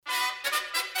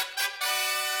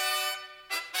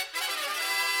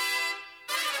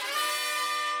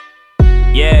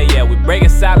Yeah, we breaking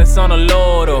silence on the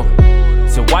Lord, oh.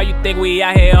 So why you think we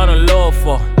out here on the Lord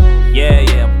for? Yeah,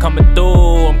 I'm coming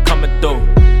through,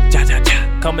 Ja, ja,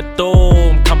 ja, coming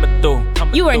through, I'm coming through.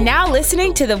 You are now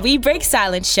listening to the We Break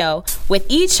Silence Show with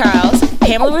E. Charles,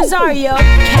 Pamela Rosario,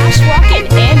 Cash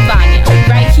Walken, and Vanya,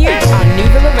 right here on New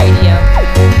Villa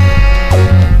Radio.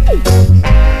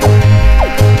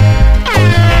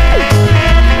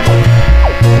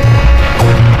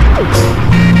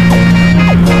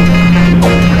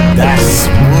 That's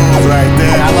smooth right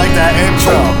there. I like that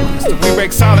intro. It's the We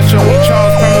Break Silence Show with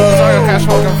Charles, Pamela Rosario, Cash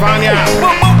Walken, Vanya.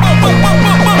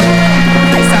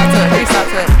 Freestyle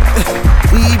to it.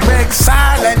 We break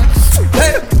silence.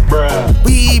 Hey. Bruh.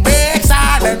 We break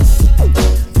silence.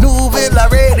 New Villa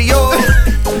Radio.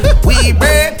 We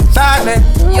break silence.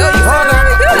 Yo, you sound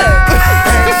really good.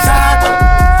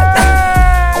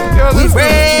 We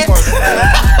break. You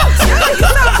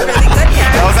sound really good,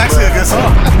 Karen. That was actually a good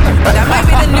song. That might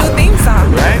be the new theme song.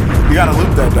 Right? You gotta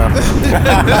loop that down.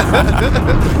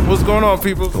 What's going on,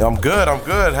 people? I'm good.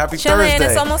 Happy Chilling, Thursday.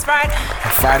 it's almost Friday.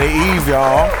 Friday Eve,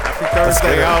 y'all. Happy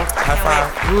Thursday, y'all. High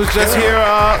five. We was just here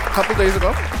a couple days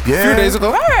ago. Yeah. A few days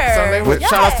ago. Word. Sunday with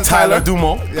shout out to Tyler Tyler.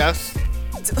 Dumont. Yes.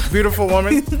 Beautiful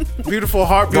woman. Beautiful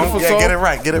heart. Beautiful soul. Get it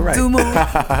right.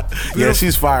 Yeah,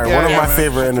 she's fire. Yeah, One of yeah, my man.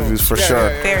 favorite interviews for sure.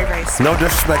 Yeah. Very, very sweet. No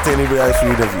disrespect to anybody else you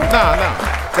interview. Nah.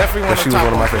 Definitely one But of she the was top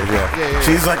one of my ones. favorites. Yeah.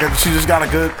 Yeah. She just got a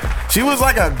good. She was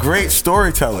like a great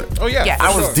storyteller. Oh, yeah. Yes. for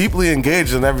I was sure. deeply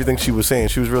engaged in everything she was saying.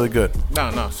 She was really good.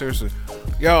 No, seriously.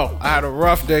 Yo, I had a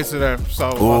rough day today. So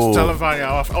I was telling Vanya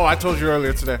off. Oh, I told you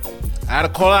earlier today. I had a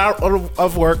call out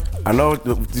of work. I know.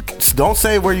 Don't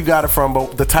say where you got it from,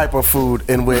 but the type of food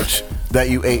in which that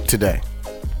you ate today.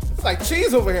 It's like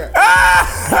cheese over here.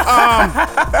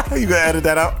 You gonna edit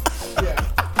that out?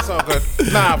 Yeah, it's all good.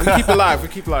 Nah, we keep it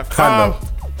live. I know.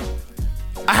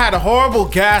 I had a horrible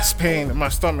gas pain in my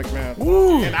stomach, man.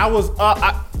 And I was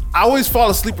I always fall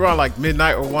asleep around like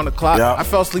midnight or 1 o'clock. Yeah. I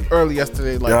fell asleep early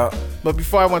yesterday, but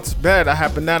before I went to bed, I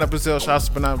had banana Brazil. Shout out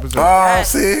to banana Brazil. Oh,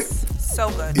 see, So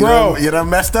good. Bro. you done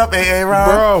messed up, AA Ron.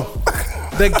 Bro,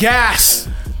 the gas.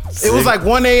 It was like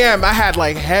 1 a.m. I had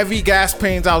like heavy gas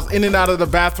pains. I was in and out of the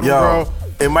bathroom, bro.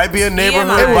 It might be a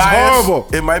neighborhood It was bias. horrible.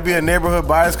 It might be a neighborhood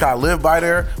bias because I live by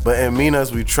there, but in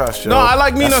Minas we trust, yo. No, I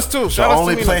like Minas That's too. The Shout out to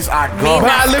only Minas. place I go.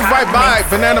 But I live right by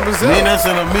Banana Brazil. Minas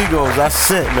and Amigos, that's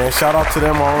it, man. Shout out to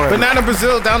them already. Banana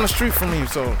Brazil down the street from me,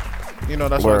 so you know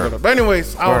that's what I Word. go to. But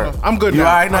anyways, I Word. don't know. I'm good You now.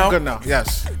 all right now? I'm good now.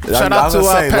 Yes. I Shout out was to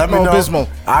gonna say, let me Pepto know. Bismol.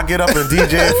 I'll get up and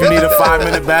DJ if you need a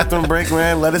 5-minute bathroom break,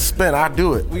 man. Let it spin. I'll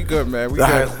do it. We good, man. We All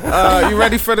good. right. You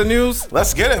ready for the news?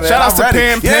 Let's get it, man. Shout out I'm to ready.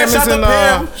 Pam. Yeah, Pam shout is out in to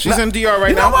Pam. she's in DR right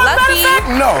You know now. what? Matter of Lucky. fact,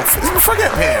 no,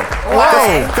 forget Pam.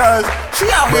 Why? Because she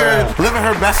out here living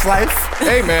her best life.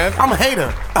 Hey, man. I'm a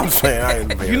hater. I'm saying I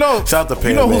ain't a hater. You know, shout out to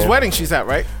Pam. you know whose man. wedding she's at,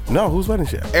 right? No, whose wedding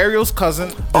she at? Ariel's cousin,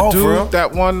 the Oh, for real? dude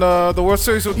that won the World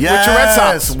Series with your Yes, Red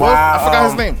Sox. wow. Well, I forgot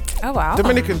his name. Oh, wow.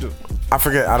 Dominican dude. I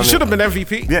forget. I He don't should know. have been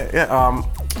MVP. Yeah.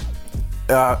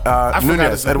 I forgot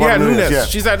Nunez. his name. Eduardo Yeah, Nunez. Yeah.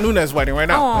 She's at Nunez' wedding right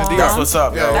now. Aw. in DR. That's what's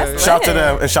up, yo. Yeah, That's Shout to lit.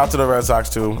 them and shout to the Red Sox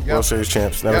too. World Series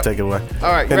champs. Never Yep. take it away.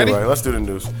 All right, Anyway, ready? let's do the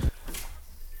news.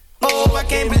 Oh, I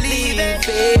can't believe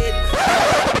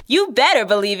it. You better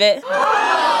believe it.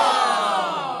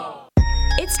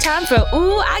 It's time for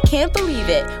Ooh, I Can't Believe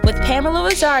It with Pamela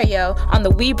Rosario on the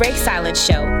We Break Silence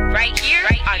Show. Right here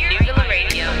on New Villa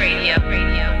Radio.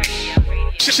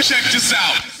 Check this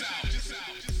out.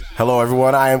 Hello,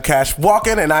 everyone. I am Cash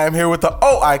Walken, and I am here with the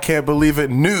Oh, I Can't Believe It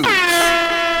news.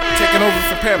 Taking over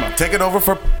for Pamela. Taking over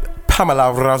for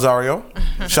Pamela Rosario.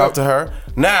 Shout out to her.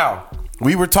 Now,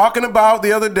 we were talking about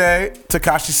the other day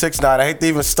Tekashi 6ix9ine. I hate to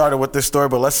even start it with this story,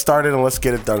 but let's start it and let's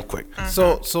get it done quick.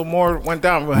 So more went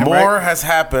down with him, More right? has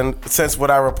happened since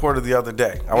what I reported the other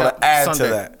day. I want to add Sunday. to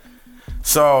that.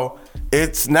 So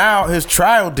it's now his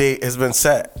trial date has been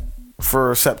set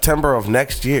for September of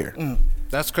next year.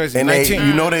 That's crazy. And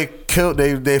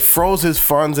 19. they froze his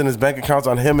funds and his bank accounts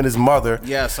on him and his mother.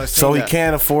 Yes, I seen So he that.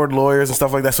 can't afford lawyers and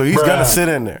stuff like that. So he's gonna sit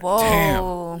in there.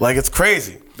 Whoa. Like it's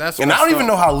crazy. That's and I don't messed even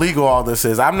up. know how legal all this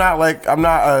is. I'm not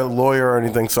a lawyer or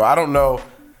anything, so I don't know.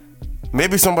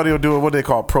 Maybe somebody will do it. What they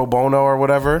call pro bono or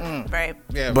whatever. Right.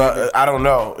 Yeah, But maybe. I don't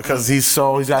know because he's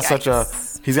got such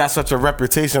a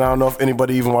reputation. I don't know if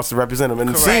anybody even wants to represent him. And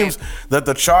Correct. it seems that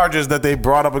the charges that they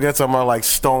brought up against him are like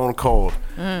stone cold.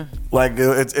 Like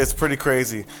it's pretty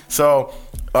crazy. So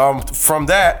from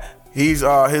that, He's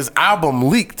his album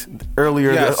leaked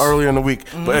earlier in the week,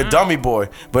 but Dummy Boy.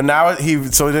 But now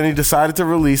then he decided to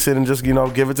release it and just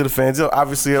give it to the fans. He's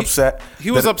obviously upset.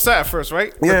 He was upset at first,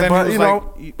 right? Yeah, but he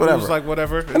whatever. was like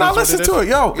whatever. And I listened to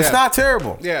it. It's not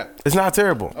terrible. Yeah, it's not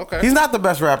terrible. Okay, he's not the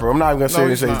best rapper. I'm not even gonna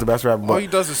say he's the best rapper. But all he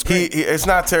does is scream. It's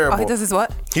not terrible. All he does is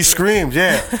what? He screams.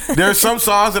 Yeah, there's some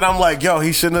songs that I'm like, yo,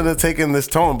 he shouldn't have taken this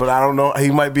tone. But I don't know.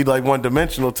 He might be like one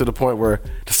dimensional to the point where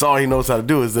that's all he knows how to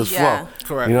do is this flow.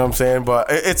 Correct. You know what I'm saying? But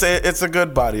it's a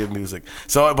good body of music.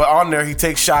 So, but on there he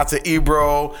takes shots at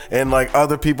Ebro and like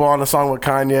other people on the song with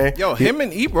Kanye. Yo, him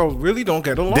and Ebro really don't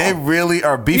get along. They really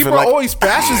are beefing. Ebro like, always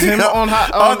bashes him on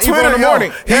Twitter Ebro in the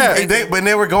morning. When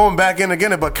they were going back in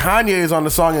again, but Kanye is on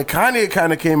the song and Kanye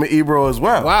kind of came at Ebro as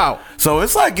well. Wow. So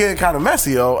it's like getting kind of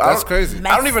messy, yo. That's crazy.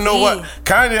 I don't even know what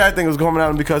Kanye. I think was coming at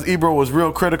him because Ebro was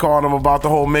real critical on him about the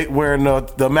whole wearing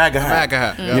the MAGA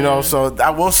hat. You know, so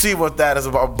we'll see what that is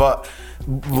about, but.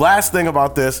 Last thing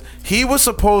about this, he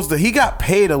got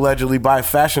paid allegedly by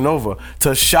Fashion Nova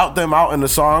to shout them out in the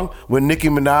song with Nicki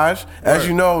Minaj. As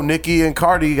you know, Nicki and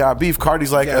Cardi got beef.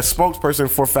 Cardi's like a spokesperson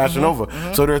for Fashion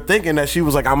Nova. So they're thinking that she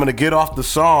was like, I'm going to get off the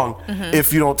song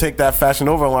if you don't take that Fashion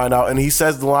Nova line out. And he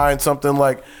says the line something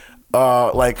like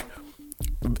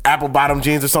apple bottom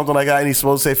jeans or something like that. And he's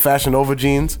supposed to say Fashion Nova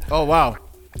jeans. Oh, wow.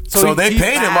 So they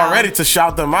paid him already to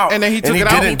shout them out, and then he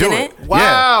didn't do it. Wow!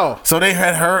 Yeah. So they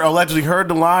had allegedly heard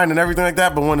the line and everything like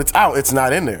that, but when it's out, it's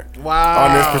not in there. Wow!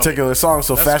 On this particular song,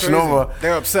 so That's Fashion crazy. Nova,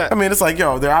 they're upset. I mean, it's like,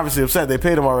 yo, they're obviously upset. They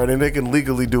paid him already, and they can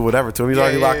legally do whatever to him. He's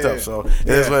already locked up, so it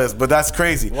is what it is. But that's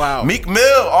crazy. Wow! Meek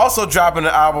Mill also dropping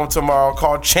an album tomorrow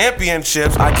called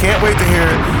Championships. I can't wait to hear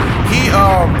it.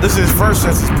 This is his first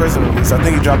since his prison release. I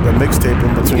think he dropped a mixtape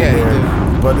in between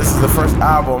there. But this is the first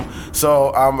album,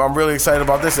 so I'm really excited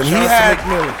about this. And he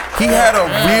had a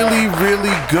really,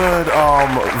 really good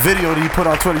video that he put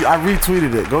on Twitter. I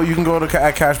retweeted it. You can go to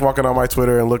at Cash Walking on my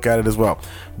Twitter and look at it as well.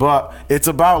 But it's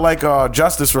about like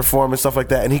justice reform and stuff like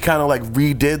that. And he kind of like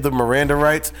redid the Miranda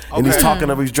rights, and he's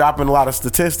he's dropping a lot of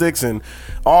statistics and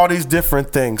all these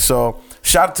different things. So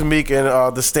shout out to Meek and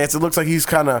the stance. It looks like he's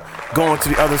kind of going to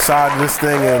the other side of this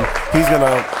thing, and he's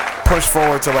gonna push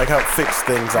forward to like help fix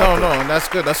things out there. No, that's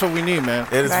good. That's what we need, man.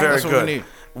 It is very that's good. What we need.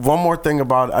 One more thing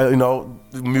about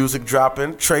music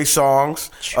dropping. Trey Songz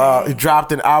he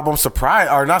dropped an album a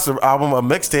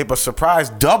mixtape, a surprise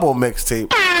double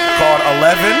mixtape called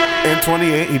 11 and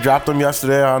 28. He dropped them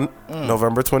yesterday on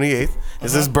November 28th.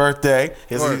 It's his birthday.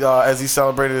 As he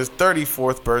celebrated his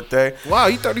 34th birthday. Wow,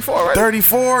 he's 34, right?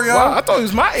 34, yo. Wow, I thought he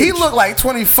was my age. He looked like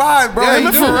 25, bro. Yeah, Him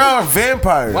and Pharrell are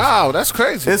vampires. Wow, that's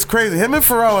crazy. It's crazy. Him and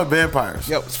Pharrell are vampires.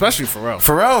 Yo, especially Pharrell.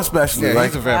 Pharrell especially. Yeah,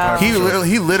 he's a vampire.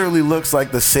 He literally looks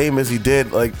like the same as he did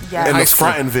in the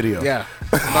frontin' video. Yeah.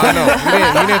 I know.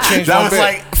 He didn't change that one was bit.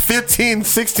 like 15,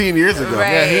 16 years ago.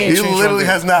 Right. Yeah, he literally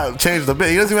has not changed a bit.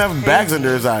 He doesn't even have bags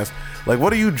under his eyes. Like,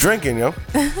 what are you drinking, yo?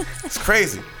 It's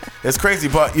crazy. It's crazy.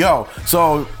 But, yo,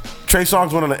 so Trey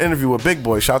Songz went on an interview with Big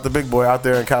Boy. Shout out to Big Boy out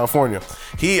there in California.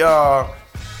 He, on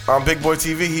Big Boy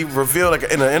TV, he revealed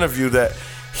like in an interview that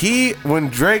when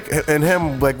Drake and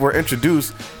him like were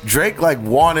introduced, Drake like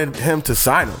wanted him to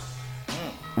sign him.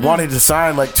 Wanted to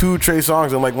sign like 2 Trey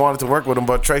Songz and like wanted to work with him,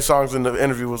 but Trey Songz in the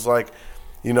interview was like,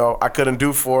 I couldn't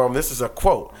do for him. This is a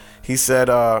quote. He said,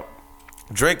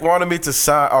 Drake wanted to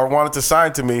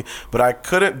sign to me, but I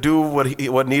couldn't do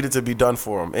what needed to be done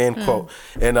for him. End quote.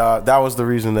 And that was the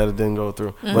reason that it didn't go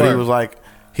through. But he was like,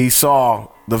 he saw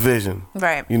the vision,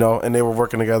 right? And they were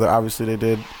working together. Obviously, they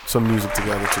did some music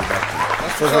together too back then.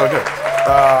 So it was really good.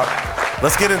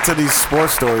 Let's get into these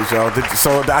sports stories, yo.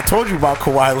 So I told you about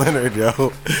Kawhi Leonard, yo.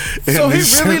 So he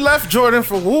really left Jordan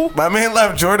for who? My man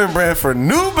left Jordan Brand for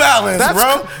New Balance,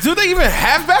 bro. Do they even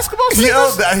have basketball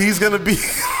sneakers? Yo, he's gonna be.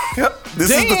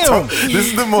 This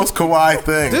is the most Kawhi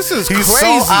thing. This is He's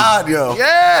crazy. so odd, yo.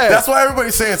 Yeah. That's why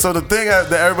everybody's saying. So the thing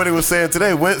that everybody was saying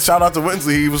today, shout out to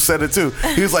Winsley, he was said it too.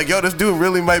 He was like, yo, this dude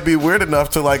really might be weird enough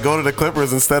to like go to the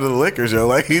Clippers instead of the Lakers, yo.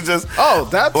 Like he just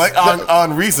that's like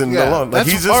on reason alone. Like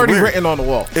that's he's just already weird. written on the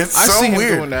wall. It's I so see him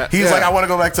weird. doing that. He's like, I want to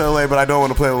go back to LA, but I don't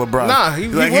want to play with LeBron. Nah,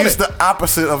 he's the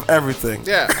opposite of everything.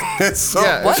 Yeah. It's so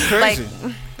it's crazy.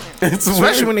 It's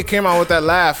especially weird. When he came out with that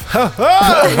laugh. You remember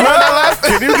that laugh?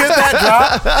 Can you get that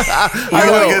drop? I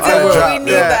will get that drop. We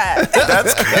need that.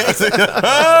 That's crazy.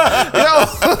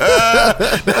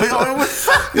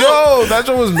 Yo, that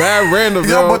one was mad random,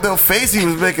 yo. bro. But the face he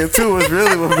was making too was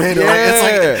really what made it. Like, it's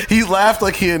like he laughed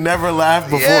like he had never laughed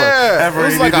before. Ever. It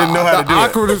was he like didn't know how to do it.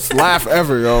 The awkwardest laugh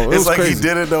ever, yo. It's like crazy. he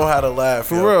didn't know how to laugh.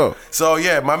 For real. So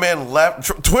yeah, my man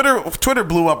left. Twitter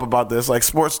blew up about this, like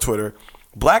sports Twitter.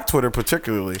 Black Twitter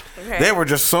particularly, Okay. they were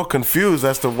just so confused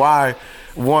as to why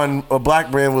a black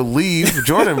brand would leave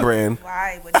Jordan brand.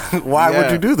 Why would you? Why would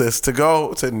Yeah. you do this to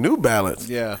go to New Balance?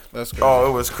 Yeah, that's crazy. Oh,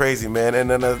 it was crazy, man. And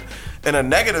then in a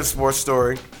negative sports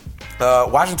story,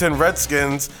 Washington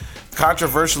Redskins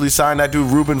controversially signed that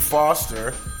dude Reuben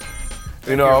Foster.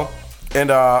 You know, and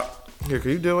here,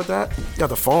 can you deal with that? You got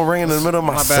the phone ringing in the middle of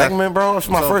my My bad. segment, bro. It's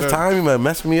my It's all first good. time. You might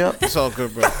mess me up. It's all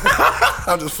good, bro.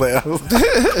 I'm just playing.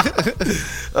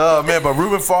 Man, but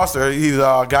Reuben Foster, he's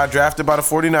got drafted by the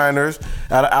 49ers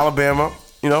out of Alabama.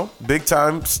 You know, big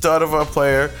time stud of a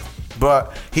player.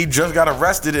 But he just got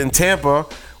arrested in Tampa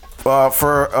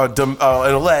for an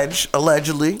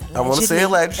allegedly, I want to say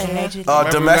alleged, Allegedly. Remember,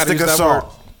 we domestic gotta use that assault.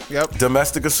 word. Yep.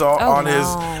 Domestic assault Oh, on no. his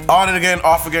on and again,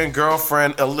 off again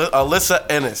girlfriend, Alyssa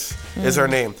Ennis is her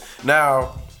name.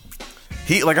 Now,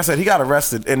 he, like I said, he got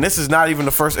arrested, and this is not even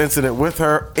the first incident with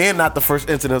her, and not the first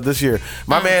incident of this year.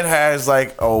 My man has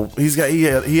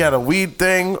he had a weed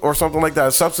thing or something like that,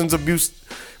 a substance abuse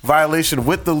violation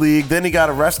with the league. Then he got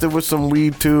arrested with some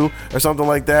weed too, or something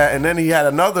like that. And then he had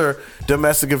another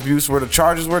domestic abuse where the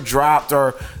charges were dropped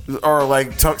or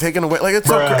like taken away. Like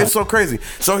it's so crazy.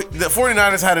 So the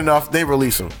 49ers had enough. They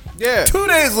released him. Yeah. 2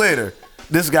 days later,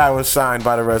 this guy was signed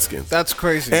by the Redskins. That's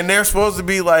crazy. And they're supposed to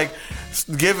be like,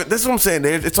 this is what I'm saying.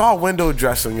 It's all window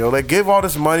dressing, yo. They give all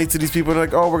this money to these people. They're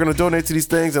like, oh, we're going to donate to these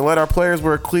things and let our players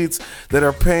wear cleats that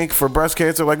are pink for breast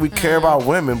cancer. Like we care about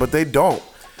women, but they don't.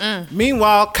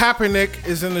 Meanwhile, Kaepernick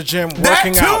is in the gym working That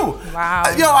too. out. Wow.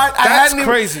 Yo, I That's hadn't even-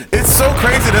 crazy. It's so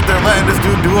crazy that they're letting this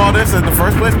dude do all this in the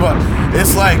first place, but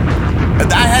it's like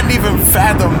I hadn't even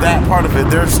fathomed that part of it.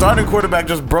 Their starting quarterback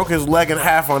just broke his leg in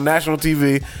half on national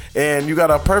TV, and you got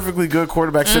a perfectly good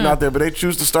quarterback sitting out there, but they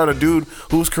choose to start a dude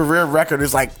whose career record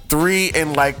is like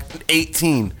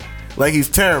 3-18. Like he's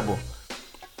terrible.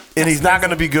 And he's not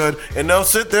going to be good. And they'll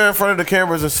sit there in front of the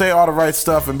cameras and say all the right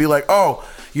stuff and be like, oh,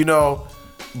 you know,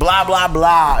 blah, blah,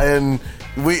 blah. And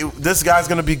this guy's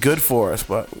going to be good for us.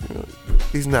 But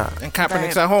he's not. And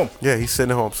Kaepernick's Right. at home. Yeah, he's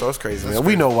sitting at home. So it's crazy, man.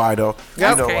 We know why, though.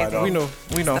 Yep. We know why, Crazy. though. We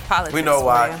know. The politics We know for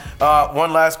why. you.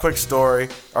 One last quick story.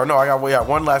 Or no,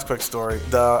 one last quick story.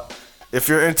 If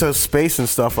you're into space and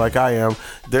stuff like I am,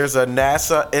 there's a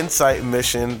NASA InSight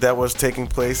mission that was taking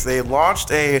place. They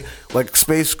launched a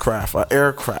spacecraft, an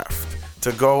aircraft,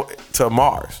 to go to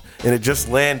Mars, and it just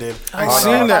landed I on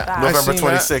seen that. I November seen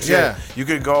that. 26th. Yeah. You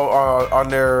could go on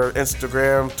their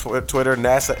Instagram, Twitter,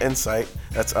 NASA InSight.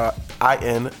 That's INSIGHT,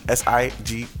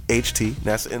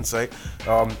 NASA InSight.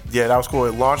 Yeah, that was cool.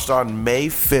 It launched on May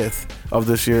 5th of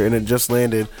this year, and it just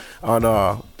landed on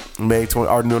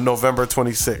November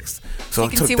 26th. So You it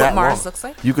can took see that what Mars long. looks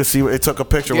like? You could see it took a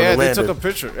picture when Yeah, it they landed. took a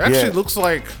picture. It actually Yeah. looks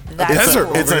like a That's desert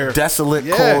cool. It's over a here. desolate,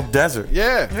 Yeah. cold desert.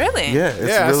 Yeah. Really? Yeah, it's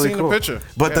Yeah, I really seen the cool. picture.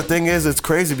 But the Yeah. thing is, it's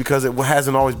crazy because it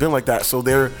hasn't always been like that. So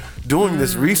they're doing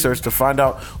this research to find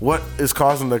out what is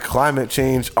causing the climate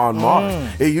change on Mars.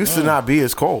 It used to not be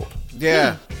as cold.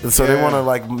 Yeah. And so they want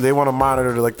to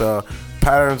monitor the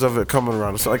patterns of it coming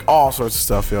around. So like all sorts of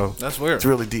stuff, yo. That's weird. It's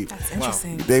really deep. That's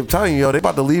interesting. They telling you, yo, they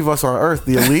about to leave us on Earth.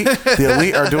 The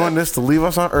elite are doing this to leave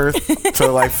us on Earth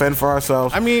to like fend for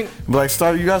ourselves. I mean, Be like,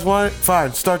 you guys want it?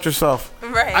 Fine, start yourself.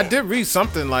 Right. I did read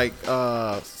something like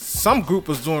some group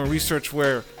was doing research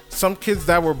where some kids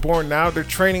that were born now, they're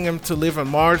training them to live on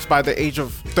Mars by the age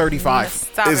of 35.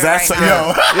 Stop Is it that right so? now.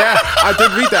 Yo, Yeah, I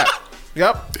did read that.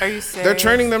 Yep. Are you They're serious?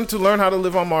 training them to learn how to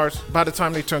live on Mars by the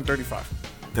time they turn 35.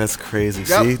 that's crazy.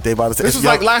 Yep. See, they about to. This was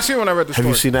like last year when I read the Have story.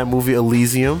 you seen that movie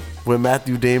Elysium with Matt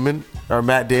Damon?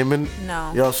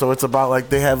 No. Yo, so it's about like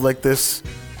they have like this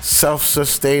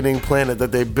self-sustaining planet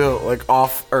that they built like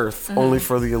off Earth only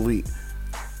for the elite.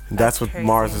 And that's what crazy.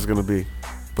 Mars is gonna be.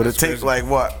 But it takes like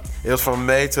what? It was from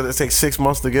May to it takes 6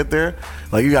 months to get there.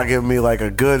 Like you gotta give me like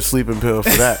a good sleeping pill for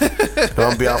that. I'm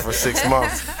gonna be out for 6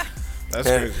 months. That's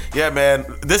And, crazy. yeah, man,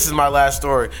 this is my last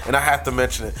story, and I have to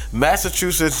mention it.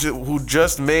 Massachusetts, who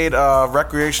just made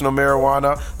recreational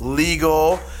marijuana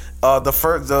legal,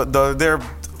 their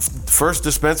first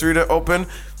dispensary to open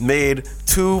made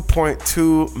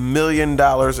 $2.2 million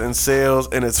in sales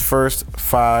in its first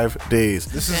 5 days.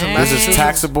 This is in This is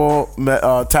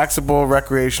Massachusetts. taxable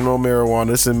recreational marijuana.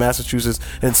 This is in Massachusetts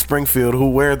and Springfield,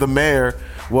 where the mayor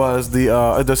was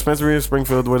the dispensary in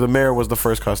Springfield, where the mayor was the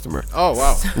first customer. Oh,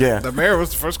 wow. Yeah. The mayor was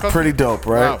the first customer. Pretty dope,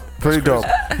 right? Wow. Pretty dope.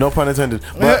 No pun intended.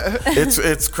 But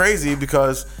it's crazy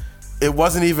because it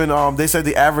wasn't even. They said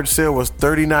the average sale was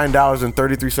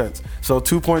 $39.33. So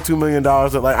 $2.2 million.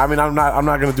 I'm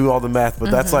not gonna do all the math, but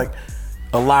that's like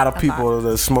a lot of people that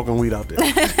are smoking weed out there.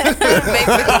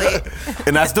 Basically.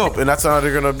 And that's dope. And that's how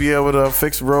they're going to be able to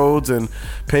fix roads and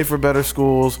pay for better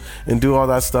schools and do all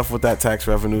that stuff with that tax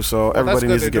revenue. So everybody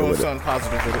needs to get with it. Something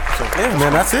positive with it. So. Yeah,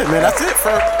 man, that's it. Man, that's it for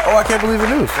I Can't Believe It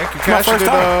News. Thank you, It's my Cash. You first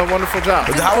did time. a wonderful job.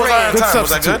 How was I on Good time? Was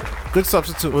that substitute. good? Good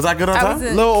substitute. Was I good on I time?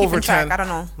 wasn't Little keeping over track. 10. I don't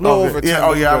know. Little over 10. Yeah,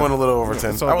 oh, yeah, I Good. went a little over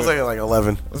 10. It's all I was good. like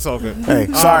 11. It's all good. Hey,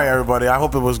 sorry, everybody. I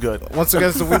hope it was good. Once again,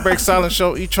 it's the We Break Silence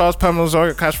Show. E. Charles, Pamela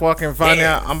Zoya, Cash Walker, and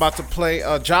Vanya. I'm about to play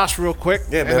Josh real quick.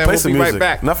 Yeah, and man, then play we'll some be music. right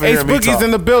back. Enough of Ace hearing me Boogie's talk.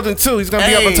 in the building, too. He's going to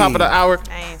be up on top of the hour.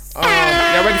 Nice.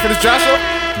 Y'all ready for this Joshua?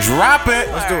 Drop it.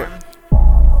 Let's do it.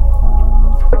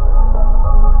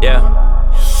 Yeah.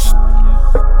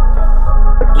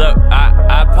 Look,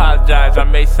 I apologize. I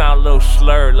may sound a little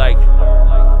slurred. Like,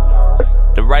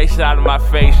 the right side of my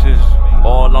face is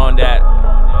all on that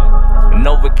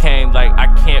Novocaine. Like, I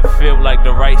can't feel like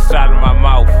the right side of my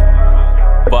mouth.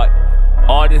 But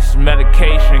all this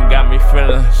medication got me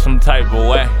feeling some type of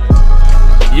way.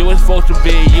 You was supposed to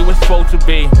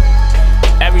be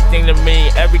everything to me,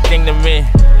 everything to me.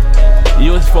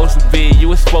 You was supposed to be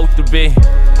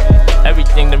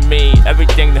everything to me,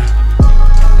 everything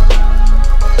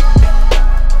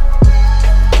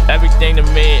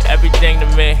to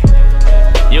me.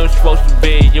 You was supposed to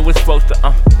be,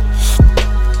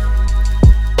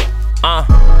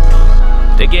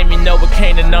 They gave me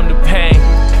Novocaine to numb the pain.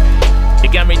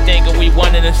 It got me thinking we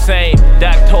one and the same.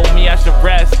 Doc told me I should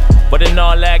rest, but in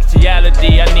all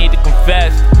actuality, I need to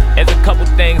confess. There's a couple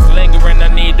things lingering I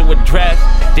need to address.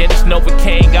 Then this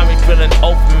Novocaine got me feeling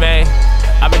open, man.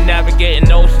 I've been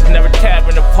navigating oceans, never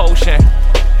tapping a potion.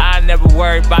 I never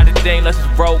worried about a thing unless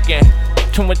it's broken.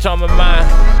 Too much on my mind,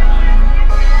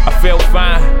 I feel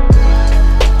fine.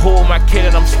 Who am I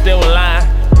kidding? I'm still lying.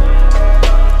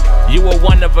 You were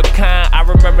one of a kind. I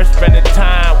remember spending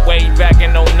time way back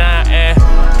in 09, and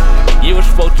you were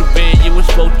supposed to be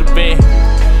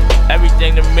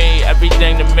everything to me,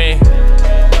 everything to me.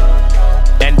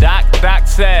 And Doc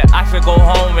said I should go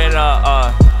home and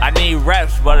I need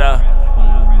reps, but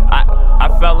I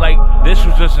felt like this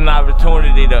was just an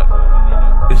opportunity to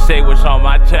say what's on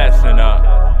my chest, and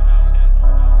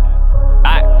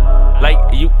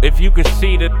if you could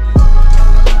see the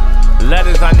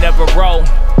letters I never wrote,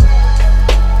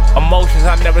 emotions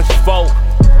I never spoke.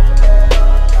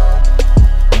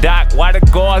 Doc, why the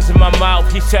gauze in my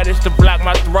mouth? He said it's to block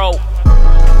my throat.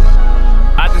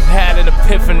 I just had an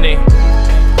epiphany.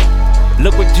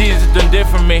 Look what Jesus done did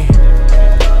for me.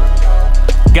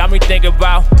 Got me thinking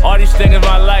about all these things in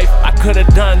my life I could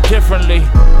have done differently.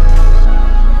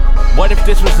 What if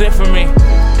this was it for me?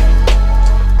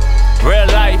 Real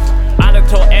life, I done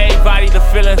told everybody the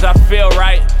feelings I feel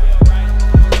right.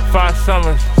 5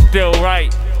 summers, still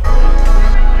right.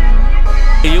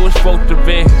 You was supposed to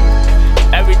be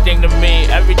everything to me,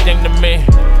 everything to me.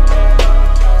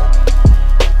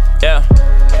 Yeah,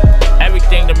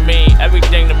 everything to me,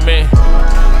 everything to me.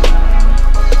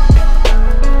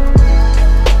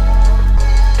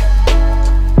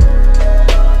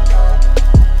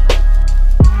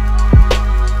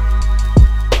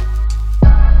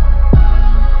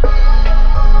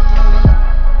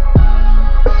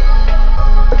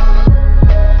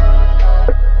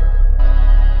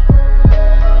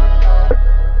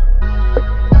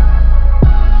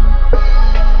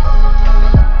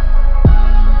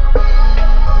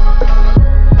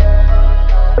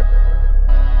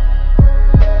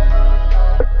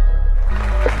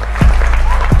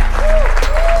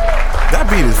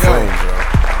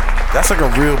 That's like a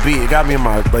real beat. It got me in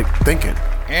my thinking.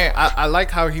 And I like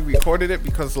how he recorded it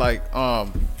because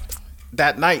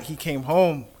that night he came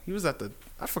home. He was at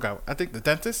I think the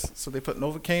dentist. So they put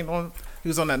Novocaine on. He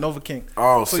was on that Novocaine.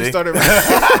 Oh, so see? he started.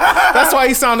 That's why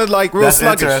he sounded like real That's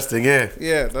sluggish. interesting. Yeah.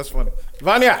 Yeah, that's funny.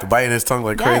 Vanya. Biting his tongue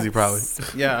like crazy, probably.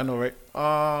 Yeah, I know, right?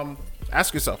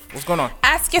 Ask yourself, what's going on?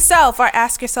 Ask yourself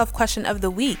question of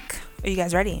the week. Are you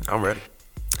guys ready? I'm ready.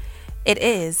 It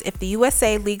is, if the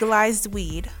USA legalized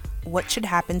weed, what should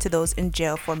happen to those in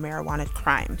jail for marijuana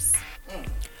crimes?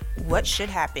 What should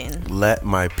happen? Let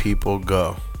my people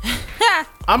go.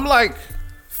 I'm like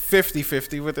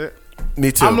 50-50 with it.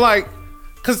 Me too. I'm like,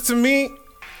 because to me,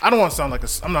 I don't want to sound like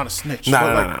I'm not a snitch.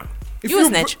 No. You a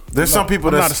snitch. There's some people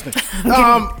I'm that's not a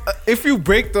snitch. If you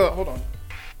break the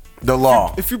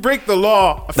law. If you break the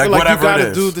law, I feel like you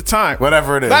gotta do the time.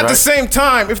 Whatever it is. But at the same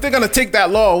time, if they're gonna take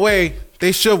that law away,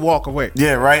 they should walk away.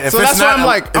 Yeah, right. If so that's why I'm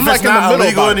like, if it's not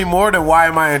illegal anymore, then why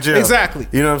am I in jail? Exactly.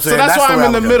 You know what I'm saying? So that's why I'm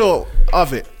in the middle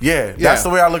of it. Yeah, that's the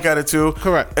way I look at it too.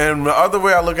 Correct. And the other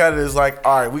way I look at it is like,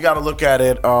 all right, we got to look at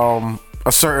it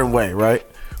a certain way, right?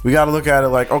 We got to look at it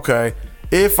like, okay,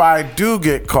 if I do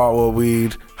get caught with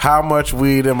weed, how much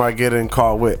weed am I getting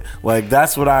caught with? Like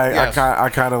that's what I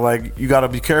kind of like. You got to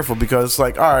be careful because it's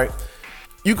like, all right,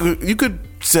 you could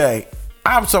say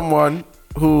I'm someone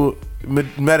who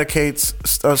medicates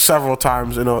several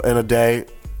times in a day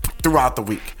throughout the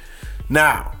week.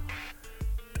 Now,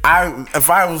 if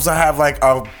I was to have like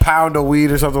a pound of weed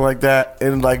or something like that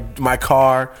in like my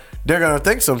car, they're gonna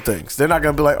think some things. They're not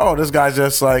gonna be like, oh, this guy's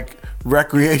just like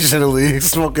recreationally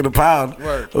smoking a pound.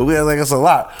 Right. But we like it's a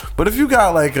lot. But if you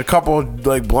got like a couple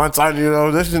like blunts on,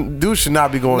 this dude should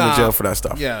not be going to jail for that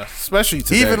stuff. Yeah, especially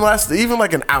today. Even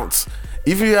like an ounce.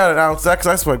 Even if you got an ounce,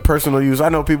 that's like personal use. I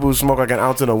know people who smoke like an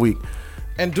ounce in a week.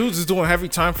 And dudes is doing heavy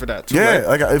time for that too. Yeah,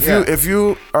 right? like if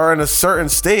you are in a certain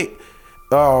state,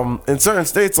 in certain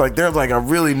states, like there's like a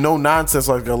really no nonsense,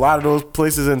 like a lot of those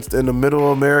places in the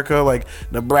middle of America, like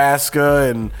Nebraska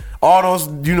and all those,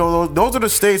 those are the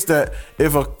states that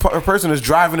if a person is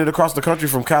driving it across the country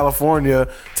from California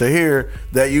to here,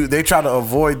 that they try to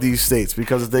avoid these states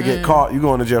because if they get caught, you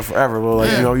go into jail forever. Well,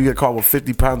 like you get caught with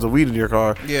 50 pounds of weed in your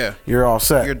car, you're all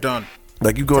set. You're done.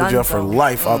 Like you go to jail for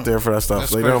life out there for that stuff.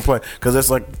 So they don't play because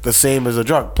it's like the same as a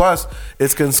drug. Plus,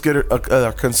 it's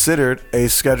considered a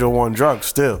Schedule 1 drug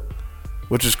still,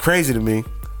 which is crazy to me.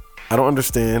 I don't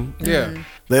understand. Yeah,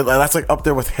 that's like up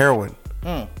there with heroin.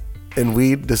 And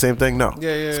weed, the same thing? No.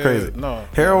 Yeah, it's crazy. No.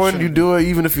 Heroin, you do it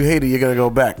even if you hate it, you're gonna go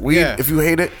back. Weed, if you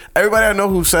hate it, everybody I know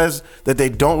who says that they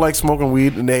don't like smoking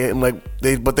weed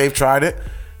but they've tried it,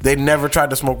 they never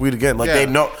tried to smoke weed again. Like they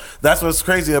know. That's what's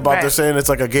crazy about they're saying it's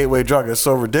like a gateway drug. It's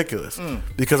so ridiculous.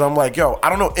 Because I'm like, yo, I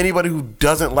don't know anybody who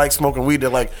doesn't like smoking weed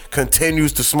that like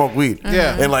continues to smoke weed.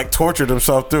 And like torture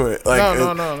themselves through it. Like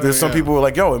no. There's some people who are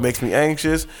like, yo, it makes me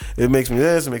anxious. It makes me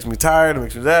this. It makes me tired. It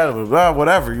makes me that. Blah, blah,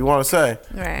 whatever you want to say.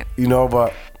 Right.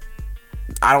 But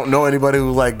I don't know anybody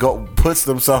who like puts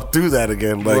themselves through that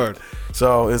again. Like, Word.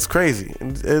 So it's crazy.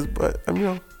 But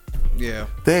yeah,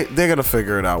 they're gonna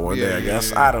figure it out one day, I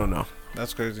guess. I don't know.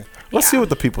 That's crazy. Let's see what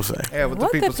the people say. Yeah, what the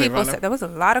people say. There was a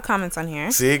lot of comments on here.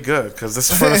 See, good, because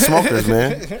this is for the smokers,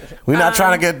 man. We're not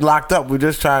trying to get locked up. We're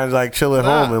just trying to like chill at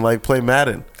home and like play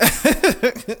Madden.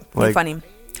 Like, funny.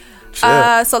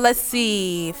 Chill. So let's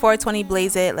see. 420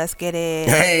 Blaze It. Let's get it.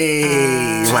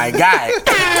 Hey, my guy.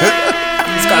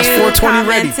 This guy's 420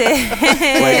 ready.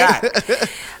 My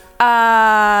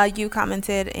guy. You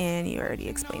commented and you already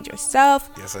explained yourself.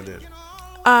 Yes, I did.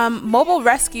 Mobile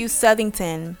Rescue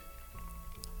Southington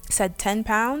said 10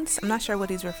 pounds. I'm not sure what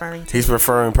he's referring to. He's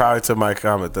referring probably to my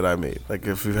comment that I made. Like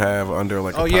if you have under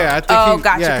like a pound. I think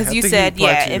gotcha. Because you said,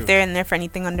 if they're in there for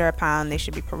anything under a pound, they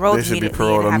should be paroled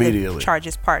immediately. And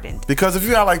charges pardoned. Because if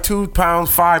you got like 2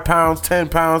 pounds, 5 pounds, 10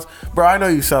 pounds, bro, I know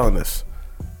you selling this.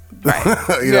 Right.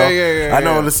 I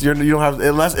know this. You don't have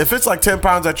unless if it's like 10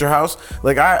 pounds at your house.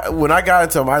 Like when I got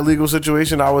into my legal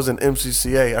situation, I was in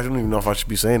MCCA. I don't even know if I should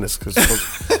be saying this because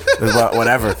it's about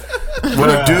whatever. With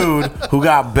a dude who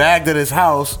got bagged at his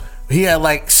house, he had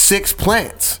like 6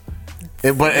 plants,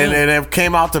 and it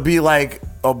came out to be like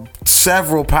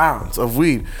several pounds of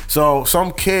weed. So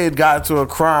some kid got into a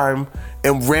crime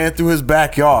and ran through his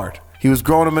backyard. He was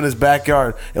growing them in his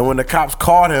backyard, and when the cops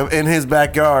caught him in his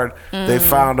backyard, they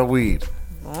found a weed.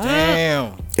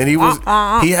 Damn. And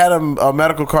he had a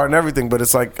medical card and everything, but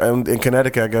it's like in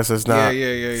Connecticut, I guess it's not.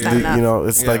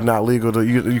 It's like not legal to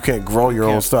you can't grow your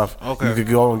own stuff. Okay. You could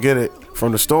go and get it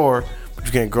from the store, but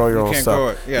you can't grow your own stuff. Grow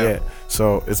it. Yeah.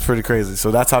 So it's pretty crazy.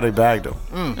 So that's how they bagged him.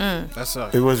 That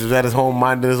sucks. It was at his home,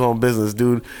 minding his own business,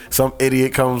 dude. Some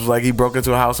idiot comes like he broke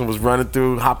into a house and was running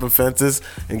through, hopping fences,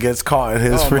 and gets caught in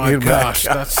his freaking gosh,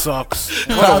 backyard. that sucks.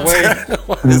 What a way.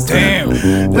 Damn.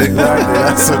 Exactly.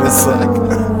 That's what it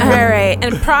sucked. All right.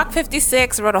 And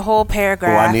Proc56 wrote a whole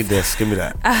paragraph. Oh, I need this. Give me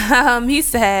that. He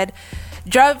said,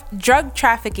 drug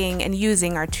trafficking and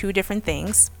using are 2 different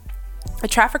things. A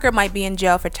trafficker might be in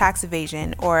jail for tax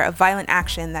evasion or a violent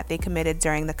action that they committed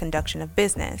during the conduction of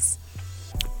business.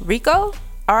 RICO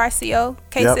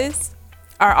cases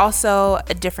are also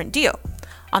a different deal.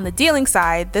 On the dealing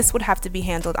side, this would have to be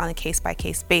handled on a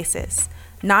case-by-case basis.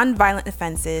 Non-violent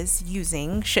offenses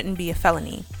using shouldn't be a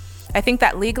felony. I think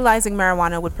that legalizing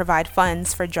marijuana would provide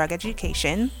funds for drug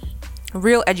education,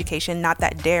 real education, not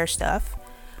that dare stuff.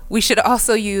 We should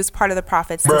also use part of the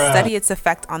profits to study its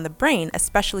effect on the brain,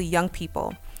 especially young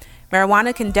people.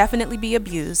 Marijuana can definitely be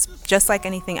abused, just like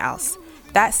anything else.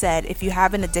 That said, if you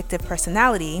have an addictive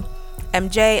personality,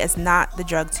 MJ is not the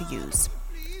drug to use.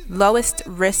 Lowest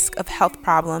risk of health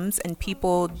problems, and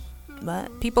people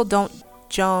don't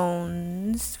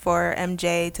Jones for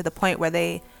MJ to the point where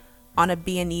they on a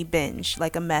B&E binge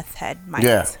like a meth head might.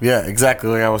 Yeah, exactly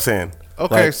like I was saying.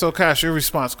 Okay, so Cash, your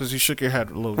response, because you shook your head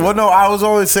a little bit. Well, no, I was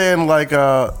only saying like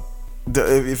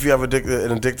if you have an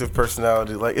addictive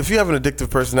personality, like if you have an addictive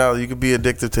personality, you could be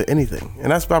addicted to anything,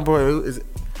 and that's my boy.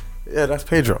 Yeah, that's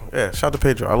Pedro. Yeah, shout out to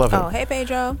Pedro. I love him. Oh, hey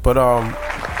Pedro. But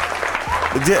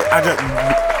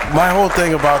my whole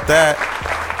thing about that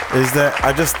is that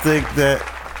I just think that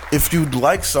if you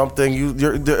like something,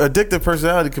 your addictive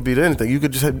personality could be to anything. You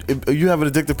could you have an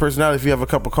addictive personality if you have a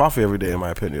cup of coffee every day, in my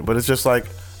opinion. But it's just like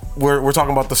we're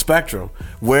talking about the spectrum,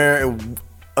 where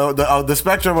the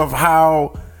spectrum of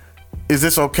how is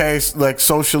this okay, like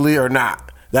socially or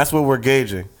not. That's what we're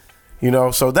gauging,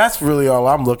 So that's really all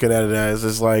I'm looking at it as.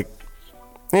 Is like,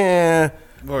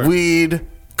 weed.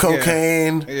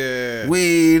 Cocaine,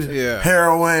 weed,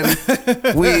 heroin,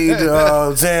 weed,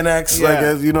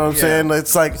 Xanax, you know what I'm saying?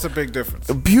 It's like it's a big difference,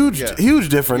 huge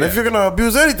difference. If you're gonna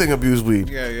abuse anything, abuse weed.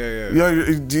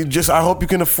 You just I hope you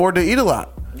can afford to eat a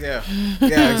lot. Exactly.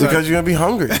 Because you're gonna be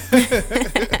hungry.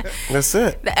 That's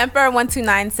it. The Emperor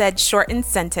 129 said shortened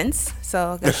sentence,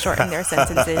 so they're shorten their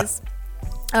sentences.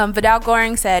 Vidal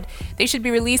Goring said they should be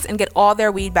released and get all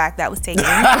their weed back that was taken.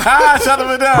 Shut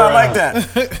up, Vidal. I like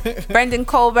that. Brendan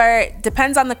Colbert,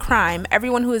 depends on the crime.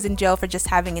 Everyone who is in jail for just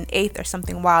having an eighth or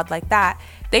something wild like that,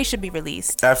 they should be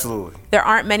released. Absolutely. There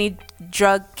aren't many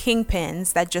drug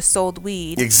kingpins that just sold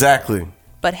weed. Exactly.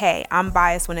 But hey, I'm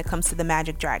biased when it comes to the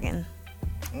Magic Dragon.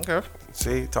 Okay.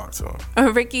 See, talk to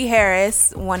him. Ricky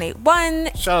Harris,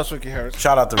 181. Shout out to Ricky Harris.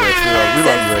 Shout out to Rick. We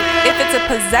love Rick. If it's a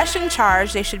possession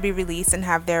charge, they should be released and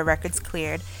have their records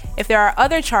cleared. If there are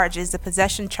other charges, the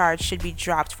possession charge should be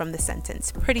dropped from the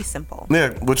sentence. Pretty simple.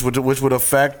 Yeah, which would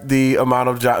affect the amount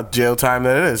of jail time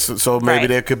that it is. So maybe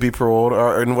they could be paroled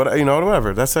or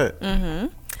whatever. That's it. Mm-hmm.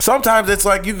 Sometimes it's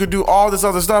like you could do all this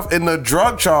other stuff, and the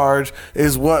drug charge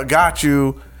is what got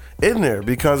you in there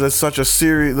because it's such a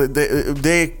serious.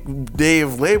 They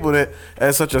have labeled it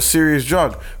as such a serious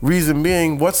drug. Reason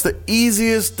being, what's the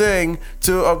easiest thing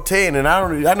to obtain? And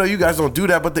I know you guys don't do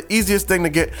that, but the easiest thing to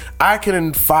get, I can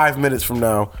in 5 minutes from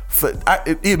now,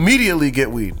 immediately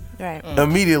get weed. Right.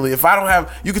 Immediately, if I don't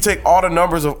have, you can take all the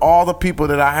numbers of all the people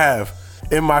that I have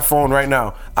in my phone right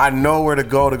now. I know where to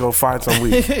go find some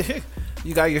weed.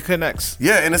 You got your connects.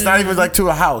 Yeah, and it's not even like to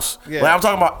a house. Yeah. Like I'm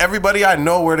talking about everybody I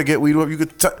know where to get weed.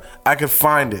 I could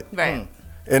find it. Right.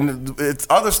 And it's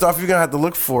other stuff you're gonna have to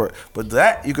look for it, but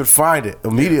that you could find it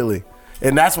immediately.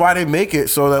 And that's why they make it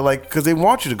so that because they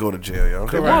want you to go to jail, yo.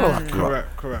 They want to lock you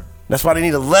up. Correct. That's why they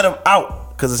need to let them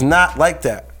out because it's not like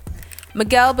that.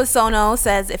 Miguel Basono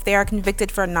says if they are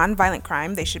convicted for a nonviolent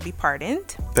crime, they should be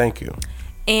pardoned. Thank you.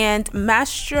 And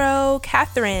Mastro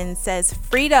Catherine says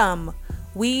freedom.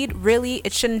 Weed, really,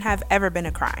 it shouldn't have ever been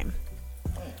a crime.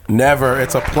 Never.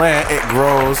 It's a plant. It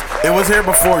grows. It was here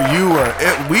before you were.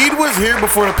 Weed was here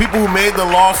before the people who made the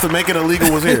laws to make it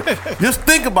illegal was here. Just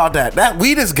think about that. That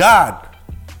weed is God.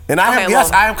 And I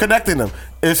am connecting them.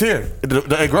 It's here.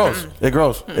 It grows. It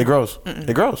grows. It grows.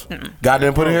 It grows. God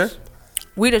didn't put it here?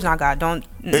 Weed is not God. Don't.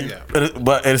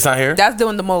 But it's not here? That's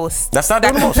doing the most. That's not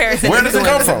doing the most. Where does it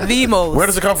come from? The most. Where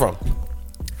does it come from?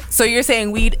 So you're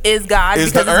saying weed is God?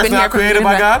 Is the earth not created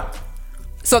by God?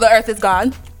 So the earth is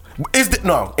God?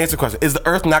 No, answer the question. Is the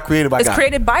earth not created by God? It's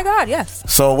created by God, yes.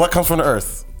 So what comes from the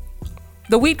earth?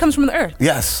 The weed comes from the earth.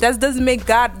 Yes. That doesn't make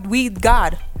weed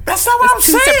God. That's not what I'm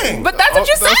saying. But that's what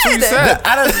you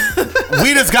said.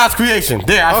 Weed is God's creation.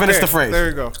 There, I finished the phrase. There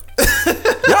you go.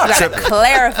 Y'all gotta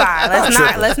clarify.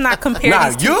 Let's not compare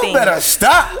these two things. You better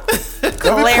stop.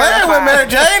 Don't be playing with Mary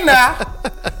Jane now.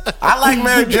 I like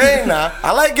Mary Jane now.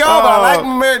 I like y'all, but I like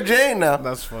Mary Jane now.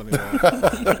 That's funny, man.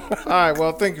 All right,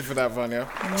 well, thank you for that, Vanya.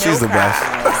 She's the best.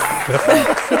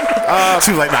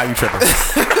 She was like, nah, you tripping.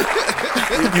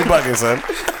 You bugging, son.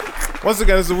 Once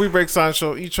again, it's the We Break Sign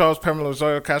Show. E. Charles, Pamela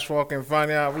Rosario, Cash Walk, and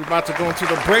Vanya. We're about to go into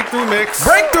the Breakthrough Mix.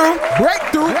 Breakthrough.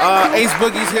 Ace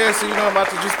Boogie's here, so I'm about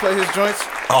to just play his joints.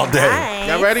 All day. Nice.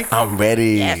 Y'all ready? I'm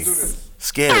ready. Yes.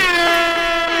 Scared.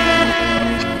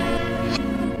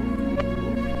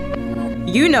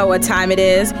 You know what time it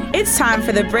is. It's time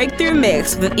for the Breakthrough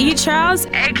Mix with E. Charles,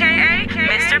 aka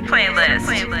Mr. Playlist.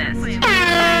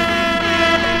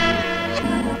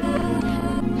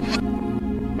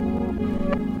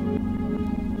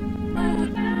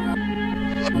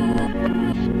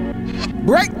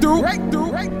 Breakthrough. I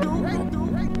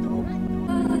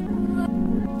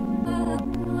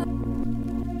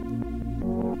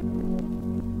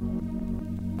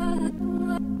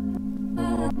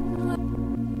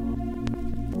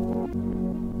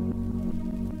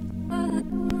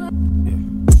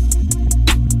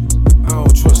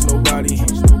don't trust nobody. Hit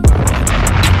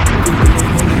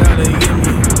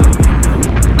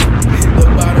the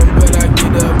bottom, but I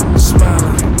get up,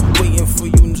 smiling, waiting for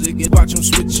you niggas. Watch them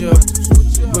switch up.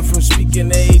 Went from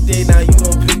speaking every day, now you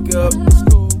don't pick up.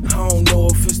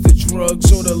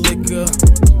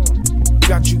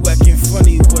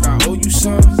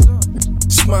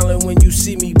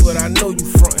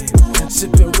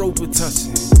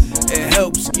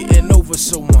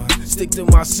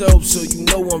 to myself, so you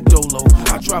know I'm dolo.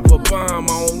 I drop a bomb,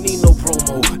 I don't need no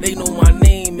promo. They know my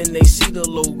name and they see the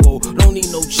logo. Don't need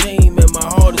no chain, man, my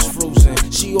heart is frozen.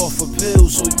 She off a pill,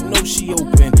 so you know she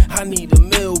open. I need a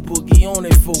meal, boogie on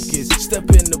it, focus. Step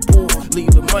in the booth,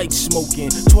 leave the mic smoking.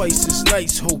 Twice as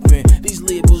nice, hoping these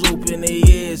labels open their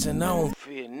ears, and I don't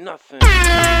fear nothing.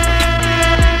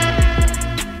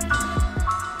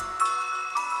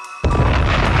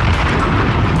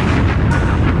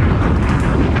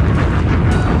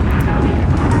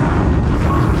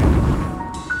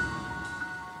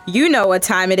 You know what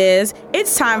time it is.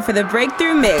 It's time for the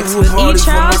Breakthrough Mix with E.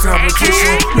 Charles, No one was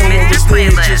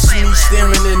there, just me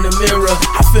staring in the mirror.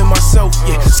 I feel myself,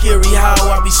 yeah, scary how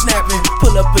I be snapping.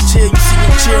 Pull up a chair, you see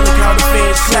him chill, look how the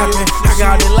fans clapping. I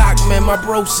got it locked, man, my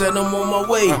bro said I'm on my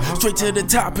way. Straight to the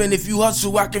top, and if you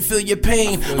hustle, I can feel your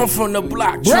pain. I'm from the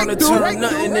block, trying to turn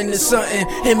nothing into something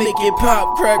and make it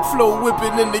pop, crack, flow,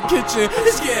 whipping in the kitchen.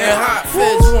 It's getting hot,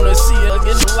 feds wanna see it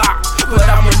again locked. But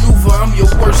I maneuver, I'm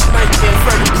your worst nightmare.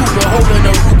 Freddy Krueger holding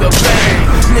a Ruger bang.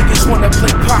 Niggas wanna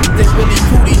play pop, they really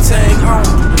booty tang. I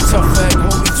don't do the tough act,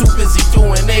 homie, too busy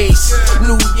doing ace.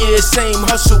 New year, same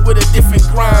hustle with a different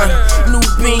grind. New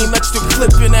beam, extra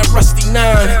clip in that rusty 9.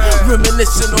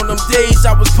 Reminiscing on them days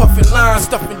I was puffing lines,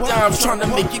 stuffing dimes, trying to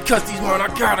make it cause these man, I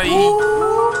gotta eat.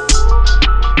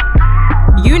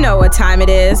 You know what time it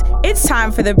is. It's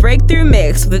time for the Breakthrough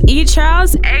Mix with E.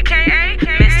 Charles, aka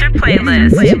Mr.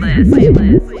 Playlist.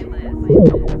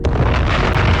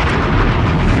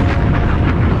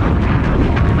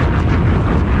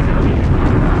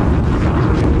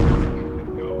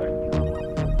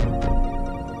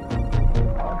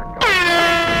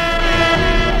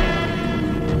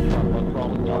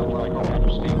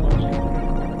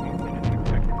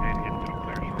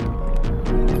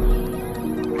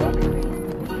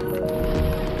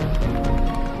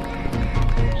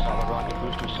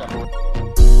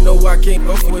 No, I can't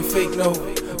go with fake, no.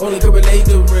 Only can relate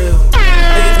the real.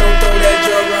 Niggas don't throw that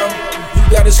jar out. You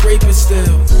gotta scrape it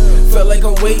still. Felt like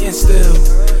I'm waiting still.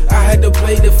 I had to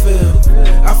play the field.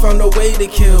 I found a way to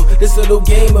kill this little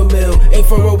game of mill. Ain't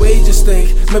for a wager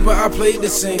stink. Remember I played the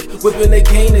sink, whipping the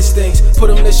cane and stinks. Put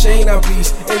him to shame I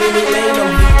beast, and then he lane on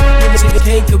me. You nigga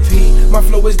can't compete. My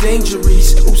flow is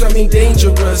dangerous. Oops, I mean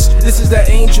dangerous. This is that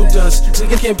angel dust.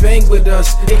 Nigga can't bang with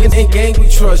us. Nigga ain't gang we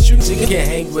trust. You nigga can't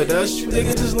hang with us. You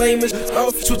niggas just lame as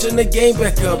oh, switching the game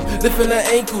back up, lifting the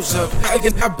ankles up. I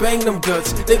bang them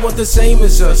guts. They want the same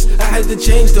as us. I had to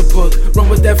change the book. Run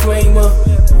with that flamer.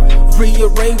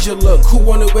 Rearrange your look. Who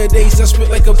wanna wear days I spit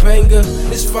like a banger?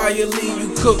 This fire Lee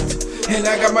you cooked, and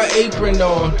I got my apron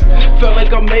on. Felt like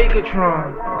a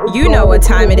Megatron. You know what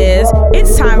time it is.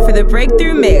 It's time for the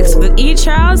Breakthrough Mix with E.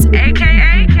 Charles,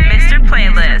 aka Mr.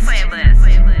 Playlist.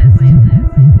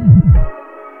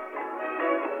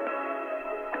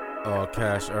 Oh,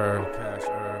 Cash Herb.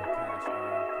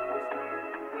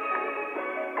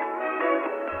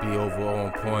 Be over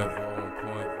on point.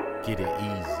 Get it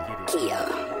easy. Kia.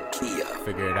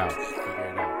 Figure it out.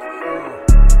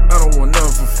 I don't want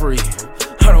none for free.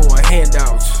 I don't want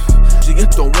handouts.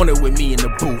 Niggas don't want it with me in the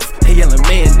booth. They yelling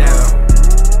man down.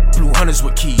 Blue hunters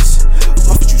with keys.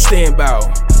 What would you stand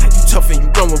about? How you tough and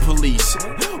you run with police?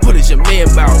 What is your man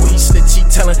bout? He snitch, he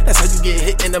tellin'. That's how you get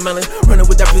hit in the melon. Running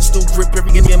with that pistol grip.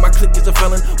 Every game in my clique is a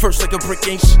felon. First like a brick,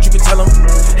 ain't shit you can tell him.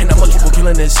 And I'm much people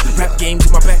killing this. Rap game to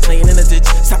my back laying in the ditch.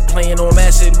 Stop playing on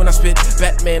acid when I spit.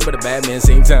 Batman, but a bad man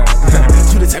same time.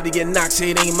 You the type to get knocked, say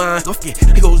it ain't mine. Yeah,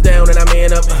 he goes down and I man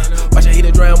up. Watch a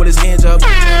hater drown with his hands up.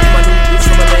 My new bitch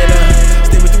from Atlanta.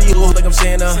 Stay with 3 years old like I'm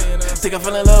Santa. Think I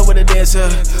fell in love with a dancer.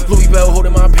 Louis Bell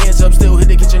holding my pants up. Still hit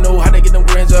the kitchen, know how to get them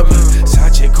grands up.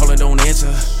 Side chick calling, don't answer.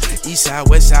 East side,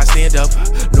 west side, stand up.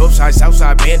 North side, south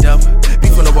side, band up.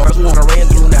 Beef on the wall, I ran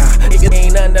through now. It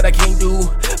ain't nothing that I can't do.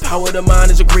 Power of the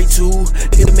mind is a great tool.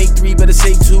 Nigga to make 3, better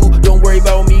say 2. Don't worry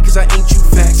about me, cause I ain't you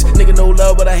facts. Nigga no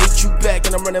love, but I hate you back.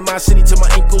 And I'm running my city till my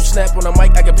ankles snap. On the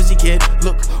mic, I got busy kid.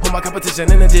 Look, on my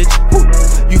competition in the ditch. Woo.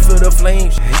 You feel the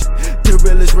flames. The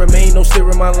realest remain, don't steer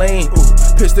in my lane. Ooh,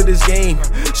 pissed at this game.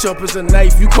 Sharp as a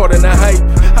knife, you caught in the hype.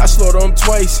 I slaughter them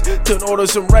twice. Then order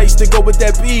some rice to go with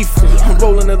that beef. I'm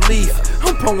rolling a leaf.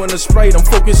 I'm pulling a Sprite. I'm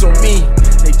focused on me.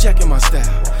 They checking my style.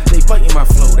 They biting my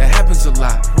flow. That happens a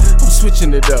lot. I'm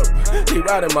switching it up. They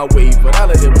riding my wave, but I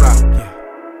let it rock. Yeah.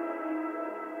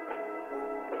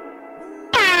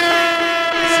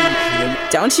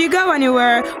 Don't you go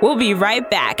anywhere. We'll be right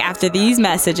back after these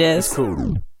messages.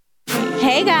 Cool.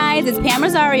 Hey guys, it's Pam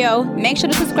Rosario. Make sure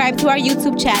to subscribe to our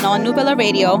YouTube channel on New Villa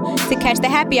Radio to catch the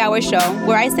Happy Hour show,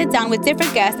 where I sit down with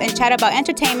different guests and chat about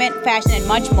entertainment, fashion, and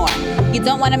much more. You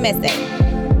don't want to miss it.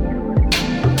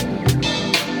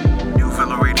 New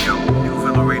Villa Radio, New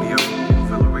Villa Radio.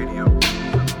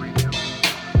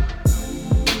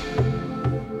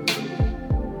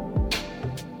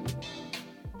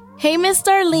 Hey, Miss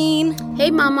Darlene.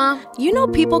 Hey, Mama. You know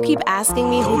people keep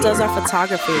asking me who does our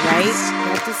photography, right?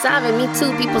 Ya tú sabes, me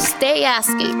too. People stay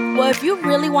asking. Well, if you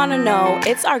really want to know,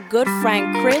 it's our good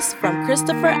friend Chris from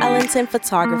Christopher Ellington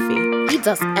Photography. He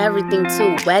does everything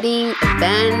too. Wedding,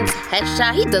 events,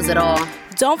 headshot. He does it all.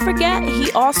 Don't forget, he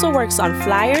also works on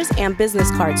flyers and business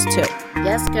cards too.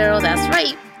 Yes, girl, that's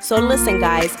right. So listen,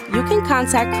 guys, you can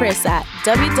contact Chris at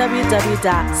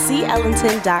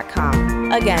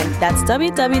www.cellington.com. Again, that's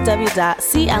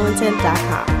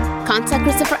www.cellington.com. Contact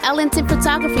Christopher Ellington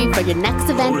Photography for your next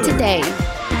event today.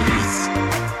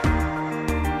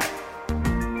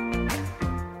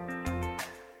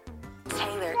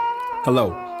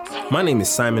 Hello, my name is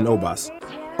Simon Obas.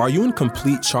 Are you in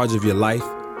complete charge of your life?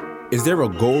 Is there a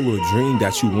goal or a dream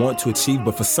that you want to achieve,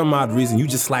 but for some odd reason you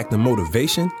just lack the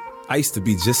motivation? I used to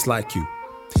be just like you.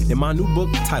 In my new book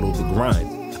titled The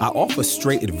Grind, I offer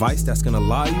straight advice that's going to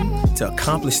allow you to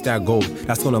accomplish that goal,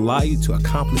 that's going to allow you to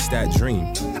accomplish that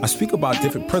dream. I speak about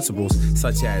different principles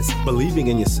such as believing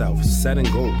in yourself, setting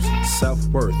goals,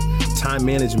 self-worth, time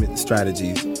management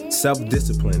strategies,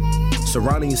 self-discipline,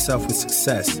 surrounding yourself with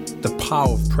success, the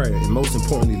power of prayer, and most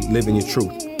importantly, living your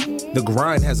truth. The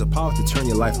Grind has the power to turn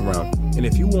your life around. And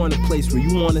if you want a place where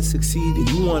you want to succeed and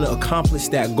you want to accomplish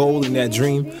that goal and that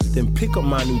dream, then pick up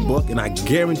my new book and I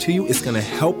guarantee you it's going to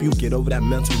help you get over that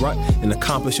mental rut and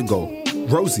accomplish your goal.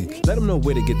 Rosie, let them know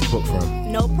where to get the book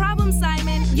from. No problem,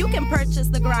 Simon. You can purchase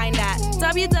The Grind at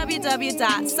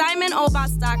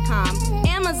www.simonobas.com,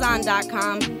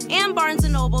 amazon.com, and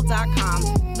barnesandnoble.com.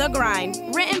 The Grind,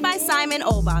 written by Simon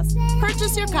Obas.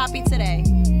 Purchase your copy today.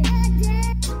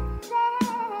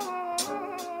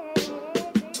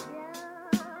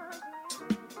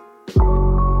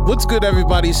 What's good,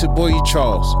 everybody? It's your boy E.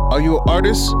 Charles. Are you an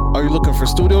artist? Are you looking for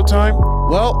studio time?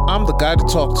 Well, I'm the guy to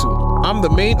talk to. I'm the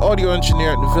main audio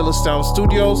engineer at Nuvilla Sound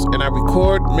Studios, and I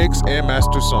record, mix, and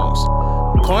master songs.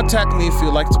 Contact me if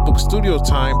you'd like to book studio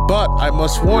time, but I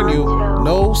must warn you,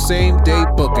 no same-day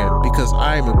booking, because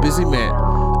I am a busy man.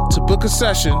 To book a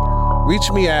session, reach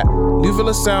me at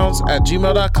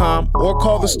newvillasounds@gmail.com or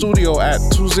call the studio at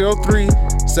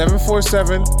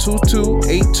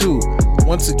 203-747-2282.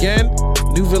 Once again,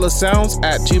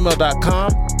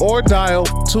 newvillasounds@gmail.com or dial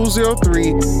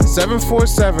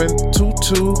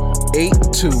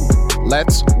 203-747-2282.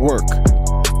 Let's work.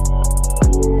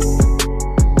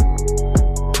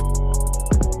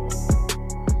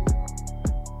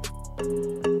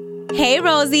 Hey,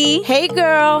 Rosie. Hey,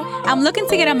 girl. I'm looking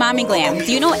to get a mommy glam.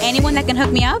 Do you know anyone that can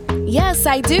hook me up? Yes,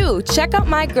 I do. Check out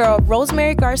my girl,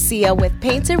 Rosemary Garcia with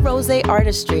Painted Rose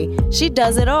Artistry. She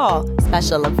does it all.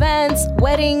 Special events,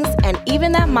 weddings, and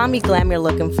even that mommy glam you're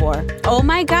looking for. Oh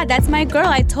my God, that's my girl.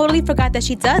 I totally forgot that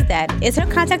she does that. Is her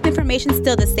contact information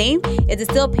still the same? Is it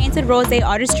still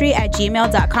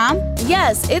paintedroseartistry@gmail.com?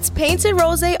 Yes, it's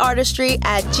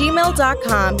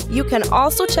paintedroseartistry@gmail.com. You can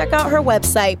also check out her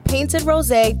website,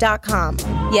 paintedrose.com.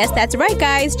 Yes, that's right,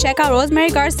 guys. Check out Rosemary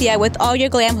Garcia with all your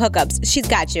glam hookups. She's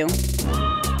got you.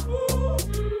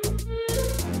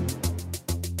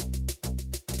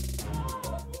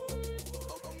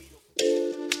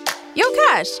 Yo,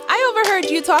 Cash, I overheard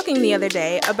you talking the other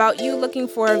day about you looking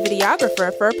for a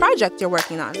videographer for a project you're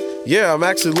working on. Yeah, I'm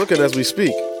actually looking as we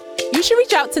speak. You should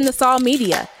reach out to Nassau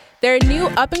Media. They're a new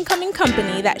up-and-coming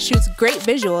company that shoots great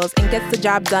visuals and gets the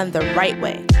job done the right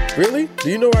way. Really?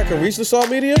 Do you know where I can reach Nassau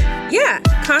Media? Yeah,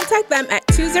 contact them at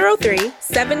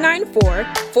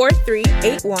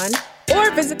 203-794-4381 or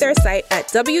visit their site at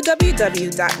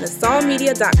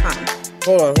www.nassaumedia.com.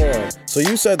 Hold on. So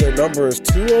you said their number is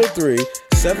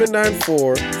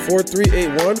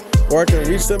 203-794-4381, or I can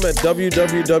reach them at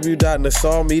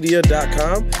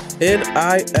www.nassaumedia.com,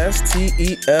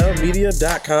 NISTEL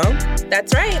media.com?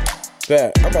 That's right.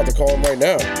 Bet. I'm about to call them right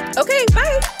now. Okay,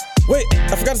 bye. Wait,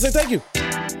 I forgot to say thank you.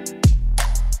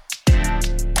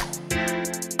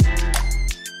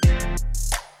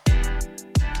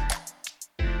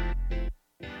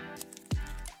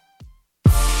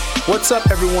 What's up,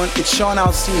 everyone? It's Sean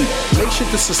Alcine. Make sure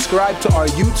to subscribe to our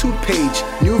YouTube page,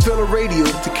 New Villa Radio,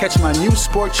 to catch my new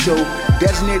sports show,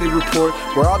 Designated Report,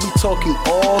 where I'll be talking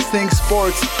all things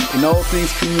sports and all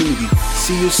things community.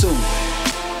 See you soon.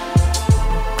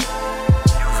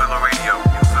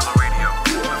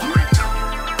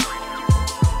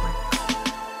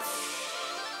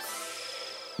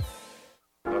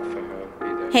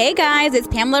 Hey guys, it's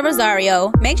Pamela Rosario.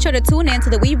 Make sure to tune in to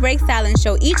the We Break Silence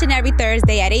show each and every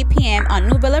Thursday at 8 p.m. on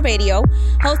New Villa Radio,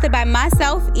 hosted by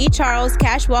myself, E. Charles,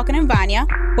 Cash Walken, and Vanya,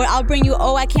 where I'll bring you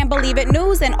I Can't Believe It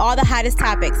news and all the hottest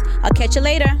topics. I'll catch you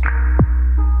later.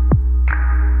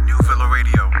 New Villa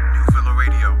Radio, New Villa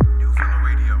Radio, New Villa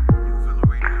Radio, New Villa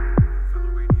Radio, New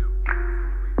Villa Radio.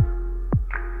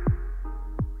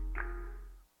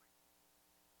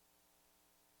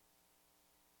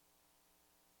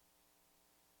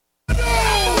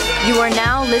 You are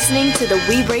now listening to the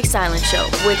We Break Silence Show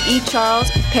with E.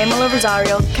 Charles, Pamela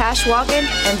Rosario, Cash Walken,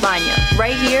 and Vanya,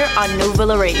 right here on New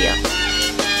Villa Radio.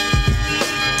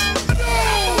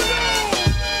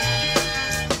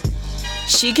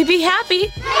 She could be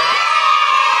happy.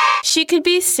 She could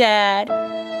be sad.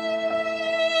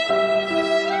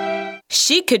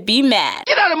 She could be mad.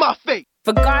 Get out of my face!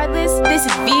 Regardless, this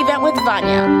is V-Vent with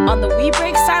Vanya on the We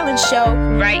Break Silence Show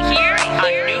right here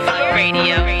on New Villa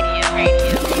Radio.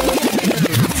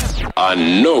 I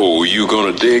know you're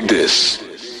gonna dig this.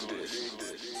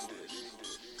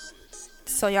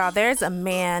 So y'all, there's a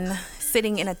man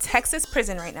sitting in a Texas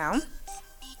prison right now.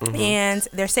 And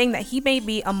they're saying that he may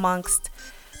be amongst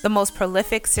the most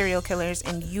prolific serial killers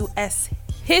in U.S.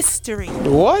 history.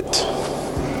 What?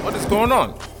 What is going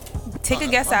on? Take a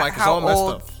guess at how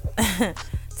old.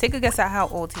 Take a guess at how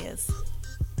old he is.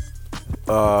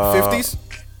 50s?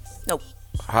 Nope.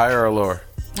 Higher or lower?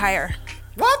 Higher.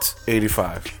 What?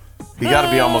 85. He got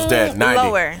to be almost dead. 90.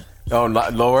 Lower. Oh,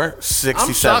 lower? 67.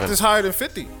 I'm shocked it's higher than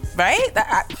 50. Right?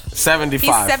 75.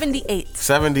 He's 78.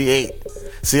 78.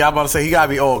 See, I'm about to say he got to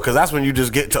be old because that's when you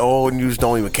just get to old and you just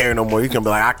don't even care no more. You can be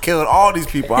like, I killed all these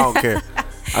people. I don't care.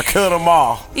 I killed them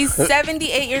all. He's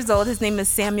 78 years old. His name is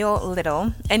Samuel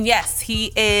Little. And yes,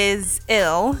 he is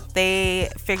ill. They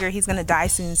figure he's going to die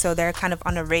soon. So they're kind of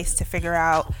on a race to figure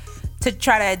out, to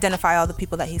try to identify all the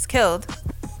people that he's killed.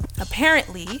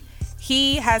 Apparently,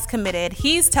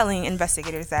 he's telling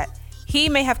investigators that he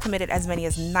may have committed as many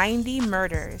as 90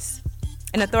 murders.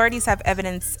 And authorities have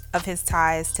evidence of his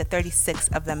ties to 36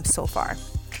 of them so far.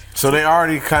 So they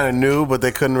already kind of knew, but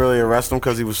they couldn't really arrest him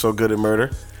because he was so good at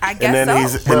murder. I guess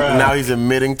and now he's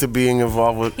admitting to being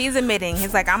involved with. He's admitting.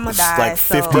 He's like, I'm gonna die. Like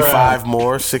 55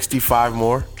 more, 65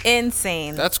 more.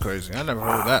 Insane. That's crazy. I never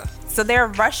heard of that. So they're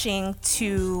rushing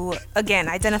to, again,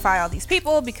 identify all these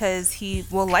people because he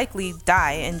will likely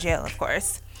die in jail, of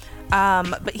course.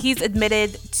 But he's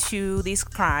admitted to these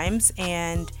crimes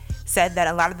and said that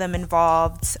a lot of them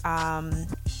involved,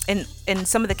 in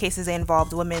some of the cases, they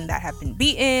involved women that have been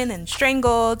beaten and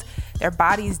strangled, their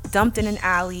bodies dumped in an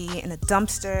alley, in a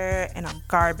dumpster, and on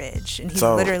garbage. And he's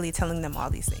literally telling them all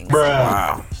these things.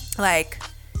 Wow. Like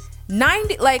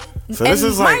 90, like, so and this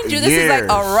is mind like you, this is like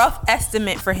years. a rough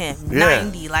estimate for him. Yeah.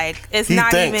 90, like it's He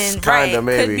not thinks, even kinda, right.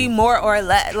 maybe. Could be more or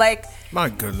less. Like My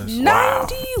goodness.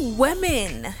 90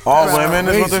 women. All women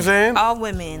is what they're saying? All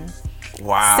women.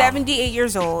 Wow. 78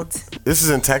 years old. This is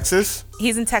in Texas?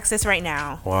 He's in Texas right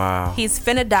now. Wow. He's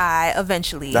finna die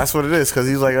eventually. That's what it is, because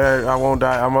he's like, hey, I won't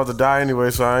die. I'm about to die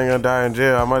anyway, so I ain't going to die in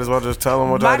jail. I might as well just tell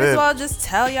him what I did. Might as well just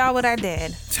tell y'all what I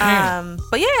did.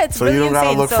 But yeah, it's so really you don't insane.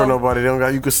 got to look for nobody.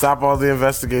 You can stop all the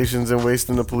investigations and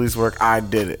wasting the police work. I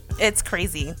did it. It's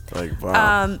crazy. Like,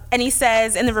 wow. And he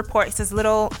says in the report, he says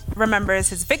Little remembers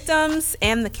his victims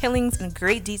and the killings in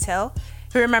great detail.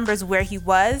 He remembers where he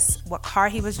was, what car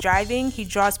he was driving. He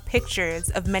draws pictures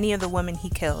of many of the women he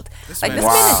killed. This man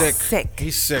is sick.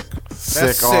 He's sick.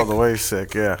 Sick all the way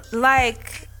sick, yeah.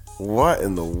 Like, what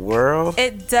in the world?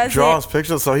 It doesn't. Draws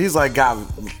pictures, so he's like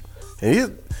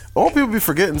and old people be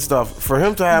forgetting stuff. For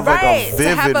him to have like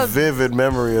a vivid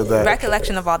memory of that.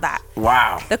 Recollection of all that.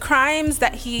 Wow. The crimes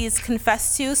that he's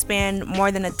confessed to span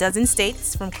more than a dozen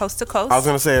states from coast to coast. I was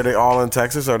going to say, are they all in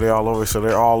Texas or are they all over? So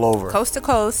they're all over. Coast to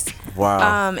coast.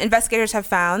 Wow. Investigators have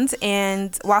found,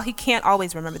 and while he can't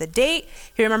always remember the date,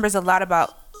 he remembers a lot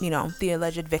about, the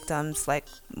alleged victims, like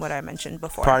what I mentioned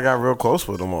before. Probably got real close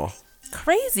with them all.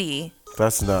 Crazy.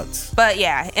 That's nuts. But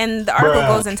yeah, and the article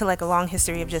goes into like a long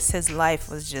history of just his life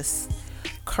was just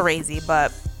crazy,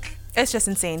 but it's just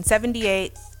insane.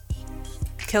 78,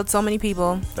 killed so many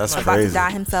people. That's about crazy. To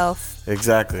die himself.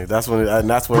 Exactly. That's what made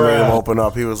him open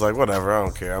up. He was like, whatever, I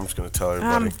don't care. I'm just gonna tell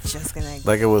everybody. I'm just gonna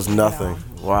like it was nothing.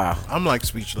 Wow. I'm like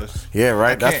speechless. Yeah,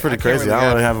 right. That's pretty crazy. I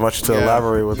don't really have much to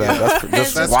elaborate with that.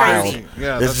 That's just wild. Crazy.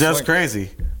 Yeah, it's just crazy.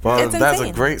 Well, that's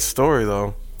a great story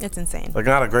though. It's insane. Like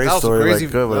not a great story, crazy,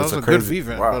 like good, but it's a crazy.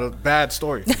 Good but a bad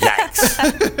story.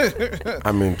 Yikes!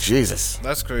 I mean, Jesus.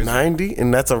 That's crazy. 90,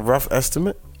 and that's a rough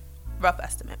estimate. Rough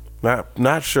estimate.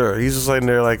 Not sure. He's just like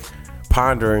there, like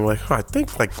pondering, like I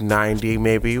think like 90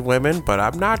 maybe women, but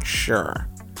I'm not sure.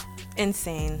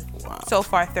 Insane. Wow. So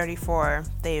far, 34.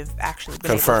 They've actually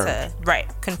been able to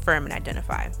confirm and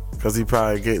identify. Because he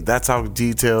probably that's how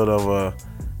detailed of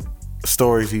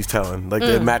stories he's telling. Like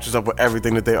it matches up with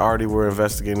everything that they already were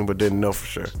investigating but didn't know for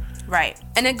sure. Right.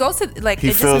 And it goes to like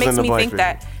it just makes me think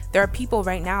that there are people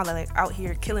right now that like out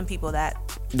here killing people that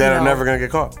are never gonna get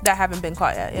caught. That haven't been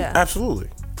caught yet. Yeah. Absolutely.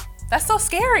 That's so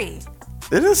scary.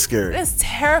 It is scary. It's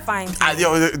terrifying.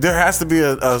 There has to be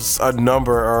a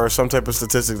number or some type of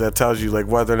statistic that tells you like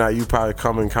whether or not you probably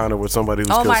come in encounter with somebody who's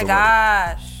killed somebody. Oh my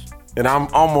gosh. And I'm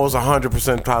almost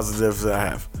 100% positive that I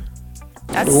have.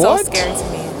 That's so scary to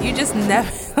me. You just never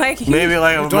Maybe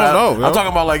like don't know. I'm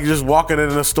talking about like just walking in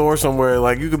a store somewhere.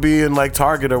 Like you could be in like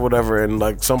Target or whatever, and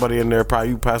like somebody in there probably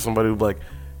you pass somebody who like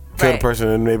killed a person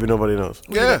and maybe nobody knows.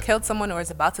 Either killed someone or is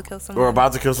about to kill someone. Or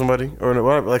about to kill somebody or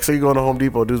whatever. Like say you go to Home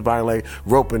Depot, dude's buying like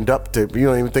rope and duct tape. You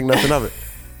don't even think nothing of it.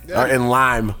 Or in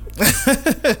lime.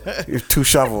 2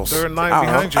 shovels. They're in line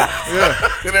behind you. Yeah.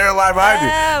 They're in line behind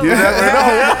you. You never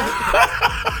know.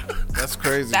 That's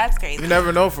crazy. That's crazy. You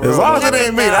never know for real. As long as it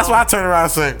ain't me. That's why I turn around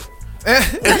and say,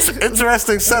 it's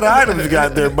interesting set of items you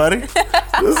got there, buddy.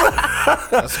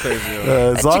 That's crazy.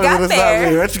 As long as it's not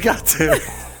me. What you got there?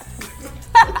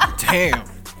 Damn.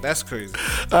 That's crazy.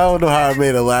 I don't know how I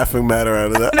made a laughing matter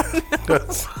out of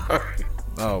that. Sorry.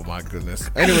 Oh my goodness.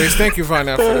 Anyways, thank you,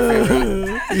 Vanya, for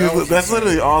the Viva. That's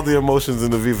literally all the emotions in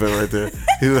the Viva right there.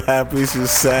 He was happy, she was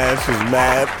sad, she was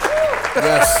mad.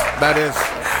 Yes, that is.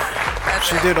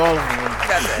 She did all of them.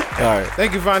 That's it. All right.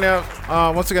 Thank you, Vanya.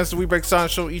 Once again, it's the We Break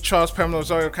Silence Show. E. Charles, Pamela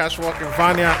Rosario, Cash Walker, and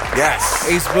Vanya. Yes.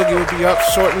 Ace Boogie will be up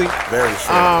shortly. Very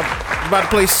shortly. We're about to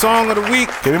play Song of the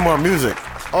Week. Give me more music.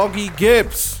 Augie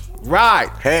Gibbs. Ride.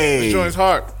 Hey. Joins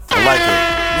Heart. I like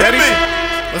it. Ready?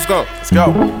 Let's go. Let's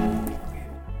go.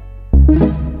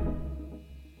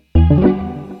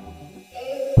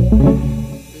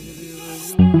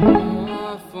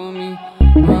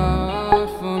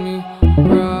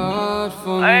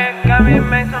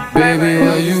 Baby,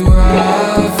 will you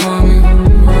ride for me?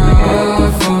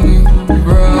 Ride for me,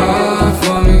 ride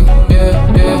for me. Yeah,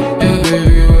 yeah, yeah.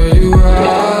 Baby, will you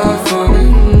ride for me?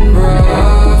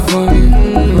 Ride for me,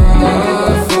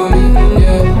 ride for me.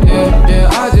 Yeah, yeah, yeah.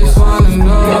 I just wanna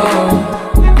know.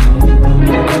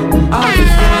 I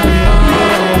just wanna know.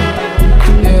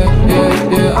 Yeah, yeah,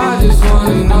 yeah. I just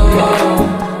wanna know.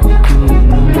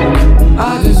 I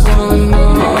just wanna know.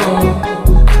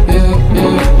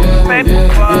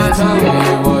 Tell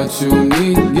me what you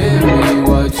need, give me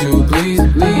what you please.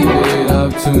 Leave it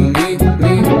up to me.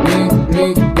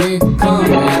 Come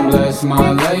and bless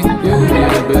my life. You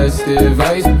give best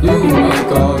advice. You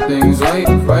make all things right.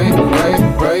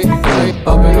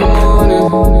 Up in the morning,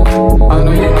 I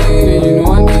know you need it. You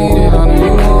know I need it. I know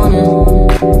you want it.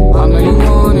 I know you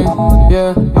want it.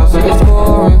 Yeah, outside it's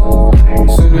pouring.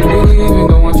 Soon as we leaving,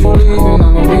 don't want you leaving.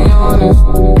 I'ma be honest.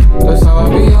 That's how I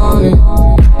be on it.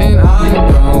 And I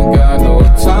don't got no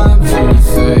time to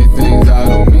say things I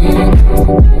don't mean.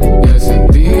 Yes,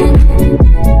 indeed.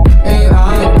 And I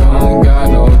don't got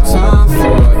no time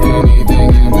for anything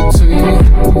in between.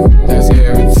 That's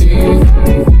guaranteed.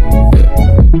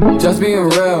 Yeah. Just being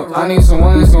real. I need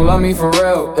someone that's gonna love me for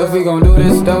real. If we gon' do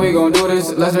this, then we gon' do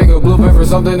this. Let's make a blueprint for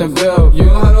something to build. You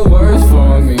know how the words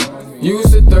for me. You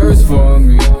used to thirst for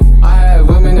me. I had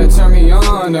women that turn me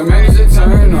on, the man that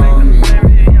turn on me.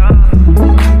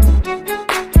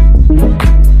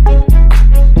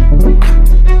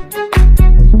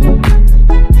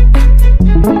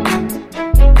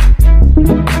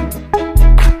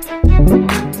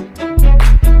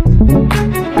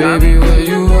 Baby, will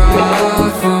you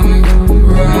ride for me?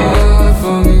 Ride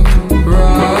for me,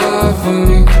 ride for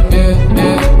me. Yeah,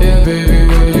 yeah, yeah. Baby,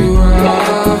 will you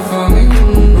ride for me?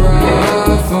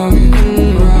 Ride for me,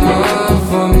 ride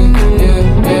for me. Yeah,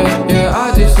 yeah, yeah. I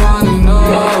just wanna know.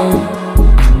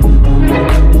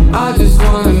 I just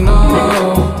wanna know.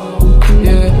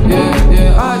 Yeah, yeah,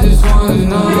 yeah. I just wanna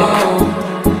know.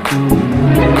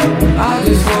 I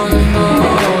just wanna know.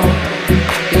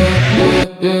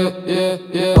 Yeah.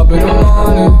 Up in the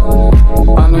morning,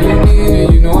 I know you need it,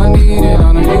 you know I need it, I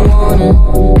know you want it,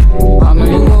 I know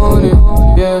you want it,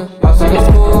 yeah, outside it's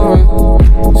pouring,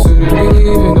 soon as we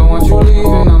leaving, don't want you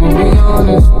leaving, I'ma be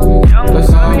honest, that's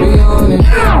how I be on it. I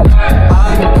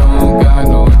don't got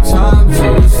no time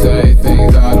to say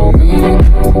things I don't mean,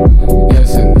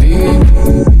 yes indeed,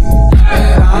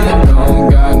 and I don't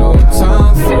got no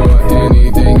time for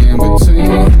anything in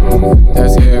between,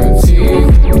 that's guaranteed.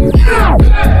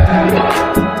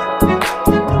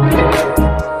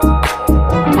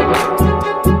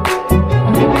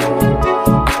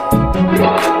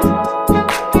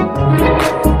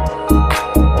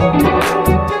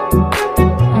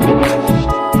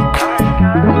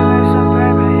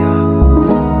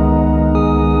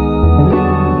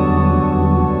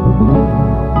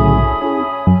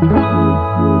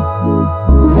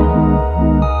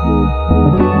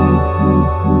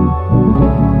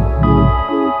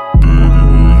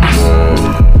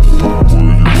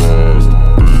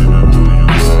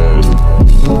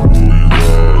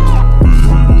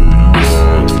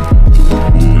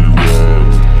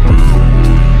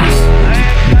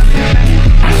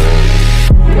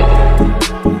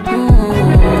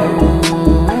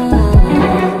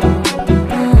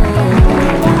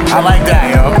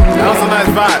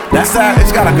 That's that. It's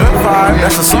got a good vibe.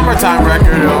 That's a summertime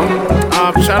record, yo.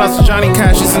 Shout out to Johnny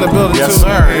Cash. He's in the building Yes, too.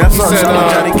 sir. Yes, sir. He said, Shout out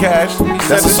Johnny Cash.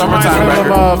 That's a summertime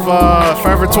record. Of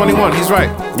Forever 21. He's right.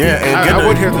 Yeah, and I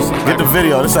would hear this. Get the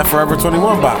video. This is that Forever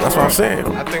 21 bop. That's what I'm saying.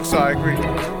 I think so. I agree. You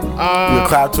can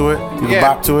clap to it. You can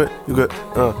bop to it.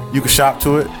 You can shop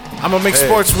to it. I'm gonna make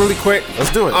sports really quick.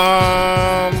 Let's do it.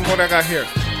 What I got here?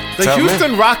 The Tell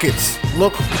Houston Rockets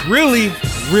look really,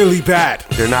 really bad.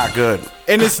 They're not good.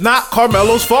 And it's not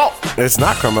Carmelo's fault. It's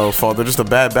not Carmelo's fault. They're just a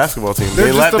bad basketball team. They're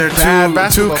They let their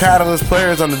two team. catalyst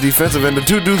players on the defensive end, the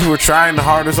two dudes who were trying the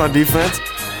hardest on defense,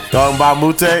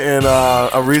 Bamute and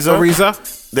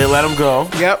Ariza. They let them go.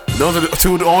 Yep. Those are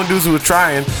the only dudes who were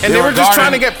trying. And they were just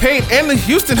trying to get paid. And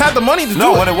Houston had the money to do it.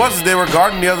 No, what it was is they were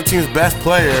guarding the other team's best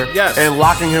player and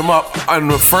locking him up on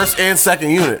the first and second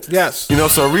unit. Yes. You know,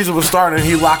 so Ariza was starting and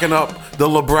he locking up the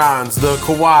LeBrons, the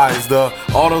Kawhis,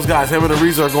 all those guys. Him and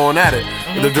Ariza are going at it.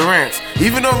 The Durants.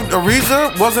 Even though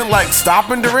Ariza wasn't like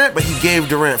stopping Durant, but he gave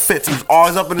Durant fits. He was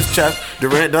always up in his chest.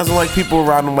 Durant doesn't like people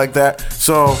around him like that.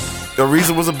 So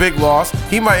Ariza was a big loss.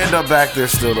 He might end up back there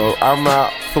still though. I'm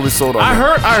not fully sold on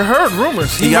that. I heard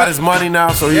rumors. He got his money now,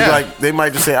 so he's like they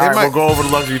might just say, all right, we'll go over the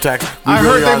luxury tax. I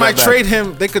heard they might trade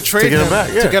him. They could trade him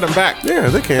to get him back. Yeah,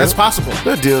 they can. That's possible.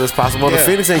 The deal is possible. The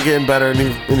Phoenix ain't getting better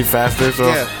any faster,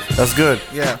 so that's good.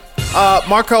 Yeah.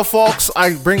 Markelle Fultz,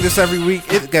 I bring this every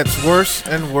week. It gets worse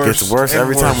and worse. Gets worse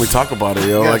every time we talk about it,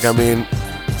 yo. Yes. Like, I mean.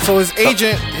 So his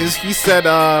agent, he said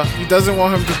he doesn't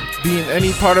want him to be in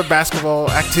any part of basketball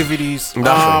activities.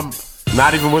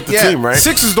 Not even with the team, right?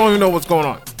 Sixers don't even know what's going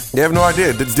on. They have no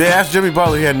idea. They asked Jimmy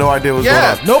Butler, he had no idea what's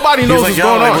going on. Nobody knows what's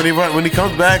going on. When he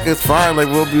comes back, it's fine. Like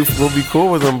we'll be cool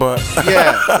with him, but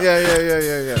yeah.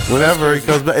 Whenever he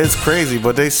comes back, it's crazy.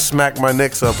 But they smacked my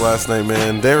Knicks up last night,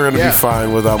 man. They were gonna be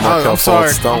fine without Markelle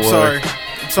Fultz. Don't worry.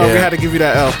 So we had to give you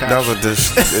that L, Cash. That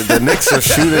was the Knicks are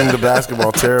shooting the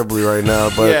basketball terribly right now,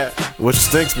 but which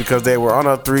stinks because they were on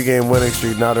a 3-game winning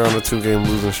streak. Now they're on a 2-game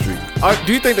losing streak.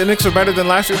 Do you think the Knicks are better than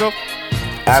last year, though?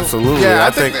 Absolutely. Yeah,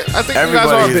 I think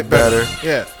everybody is better.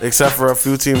 Yeah. Except for a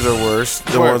few teams are worse.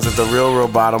 The ones at the real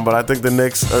bottom. But I think the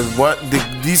Knicks are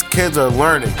these kids are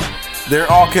learning. They're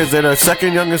all kids. They're the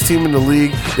second youngest team in the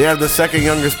league. They have the second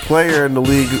youngest player in the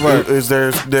league is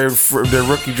their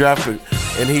rookie draft pick,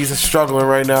 and he's struggling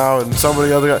right now. And some of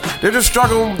the other guys, they're just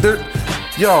struggling.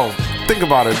 Think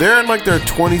about it. They're in like their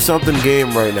 20-something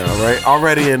game right now, right?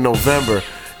 Already in November.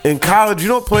 In college, you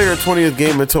don't play your 20th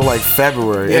game until like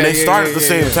February, and they start at the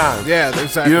same time. Yeah,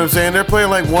 exactly. You know what I'm saying? They're playing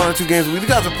like 1 or 2 games. These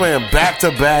guys are playing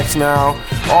back-to-backs now,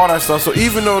 all that stuff. So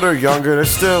even though they're younger, they're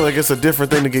still like it's a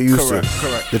different thing to get used to.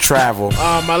 Correct. The travel.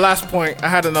 My last point, I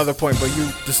had another point, but you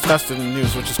discussed it in the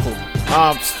news, which is cool.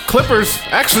 Clippers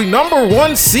actually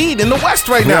 #1 seed in the West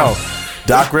right now.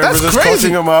 Doc Rivers is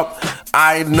coaching them up.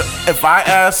 If I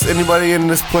asked anybody in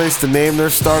this place to name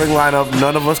their starting lineup,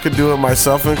 none of us could do it,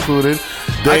 myself included.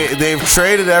 They've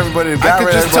traded everybody. They've got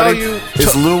rid of everybody.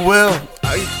 It's Lou Will.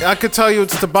 I could tell you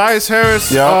it's Tobias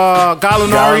Harris,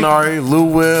 Gallinari, Lou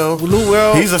Will.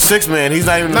 He's a 6-man. He's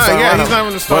not even in the starting lineup. He's not even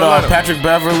in the starting lineup. Patrick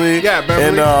Beverly. Yeah,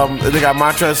 Beverly. And they got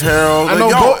Montrezl Harrell. I know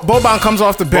Boban comes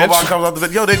off the bench.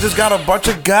 They just got a bunch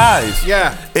of guys.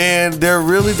 Yeah. And they're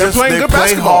really playing good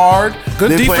basketball. Hard.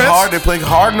 Good defense. They play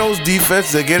hard-nosed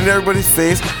defense. They're getting in everybody's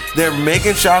face. They're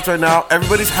making shots right now.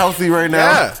 Everybody's healthy right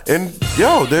now. Yeah. And,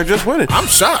 they're just winning. I'm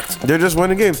shocked. They're just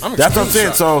winning games. That's what I'm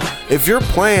saying. Shocked. So, if you're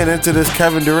playing into this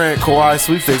Kevin Durant, Kawhi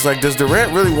sweepstakes, like, does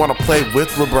Durant really want to play with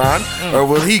LeBron? Or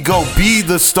will he go be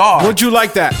the star? Would you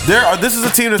like that? This is a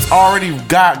team that's already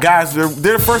got guys.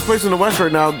 They're first place in the West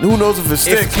right now. Who knows if it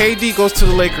sticks? If KD goes to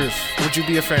the Lakers, would you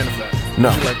be a fan of that? No.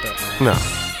 Would you like that? No.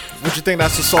 Would you think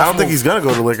that's a soft move? I don't think he's going to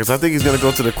go to the Lakers. I think he's going to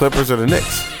go to the Clippers or the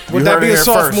Knicks. Would that be a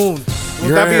soft move?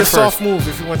 Would that be a soft move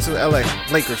if he went to LA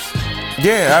Lakers?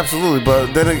 Yeah, absolutely.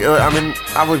 But then,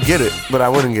 I would get it, but I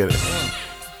wouldn't get it.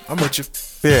 I'm with you.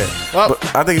 Yeah. But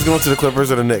I think he's going to the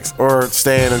Clippers or the Knicks or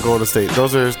staying and Golden State.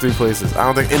 Those are his 3 places. I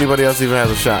don't think anybody else even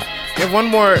has a shot. And one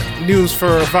more news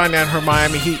for Vanya and her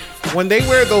Miami Heat. When they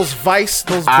wear those black...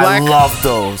 I love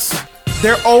those.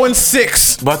 They're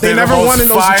 0-6. But they never won in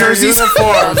those jerseys. They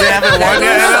haven't won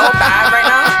yet. So bad right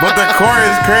now. But the core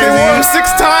is crazy. They won them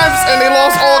 6 times and they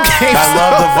lost all games. I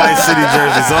love the Vice City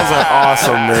jerseys. Those are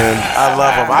awesome, man. I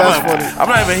love them. I'm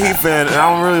not even a Heat fan, and I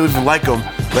don't really even like them.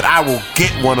 But I will get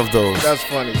one of those. That's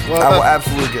funny. Well, I will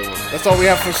absolutely get one. That's all we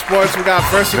have for sports. We got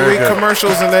Verse of the Week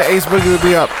commercials, and then Ace Boogie will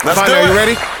be up. Let's do it. Are you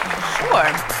ready? Sure.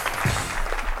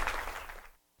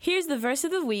 Here's the Verse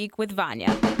of the Week with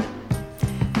Vanya.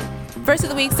 Verse of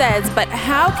the Week says, but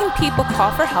how can people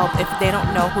call for help if they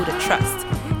don't know who to trust?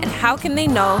 And how can they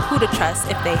know who to trust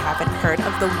if they haven't heard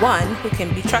of the one who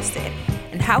can be trusted?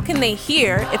 And how can they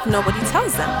hear if nobody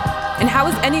tells them? And how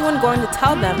is anyone going to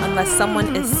tell them unless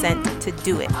someone is sent to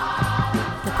do it?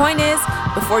 The point is,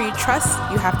 before you trust,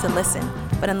 you have to listen.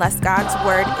 But unless God's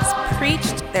word is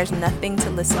preached, there's nothing to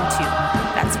listen to.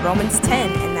 That's Romans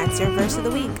 10, and that's your verse of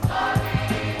the week.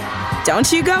 Don't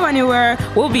you go anywhere.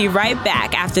 We'll be right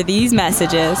back after these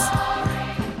messages.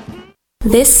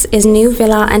 This is New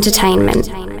Villa Entertainment.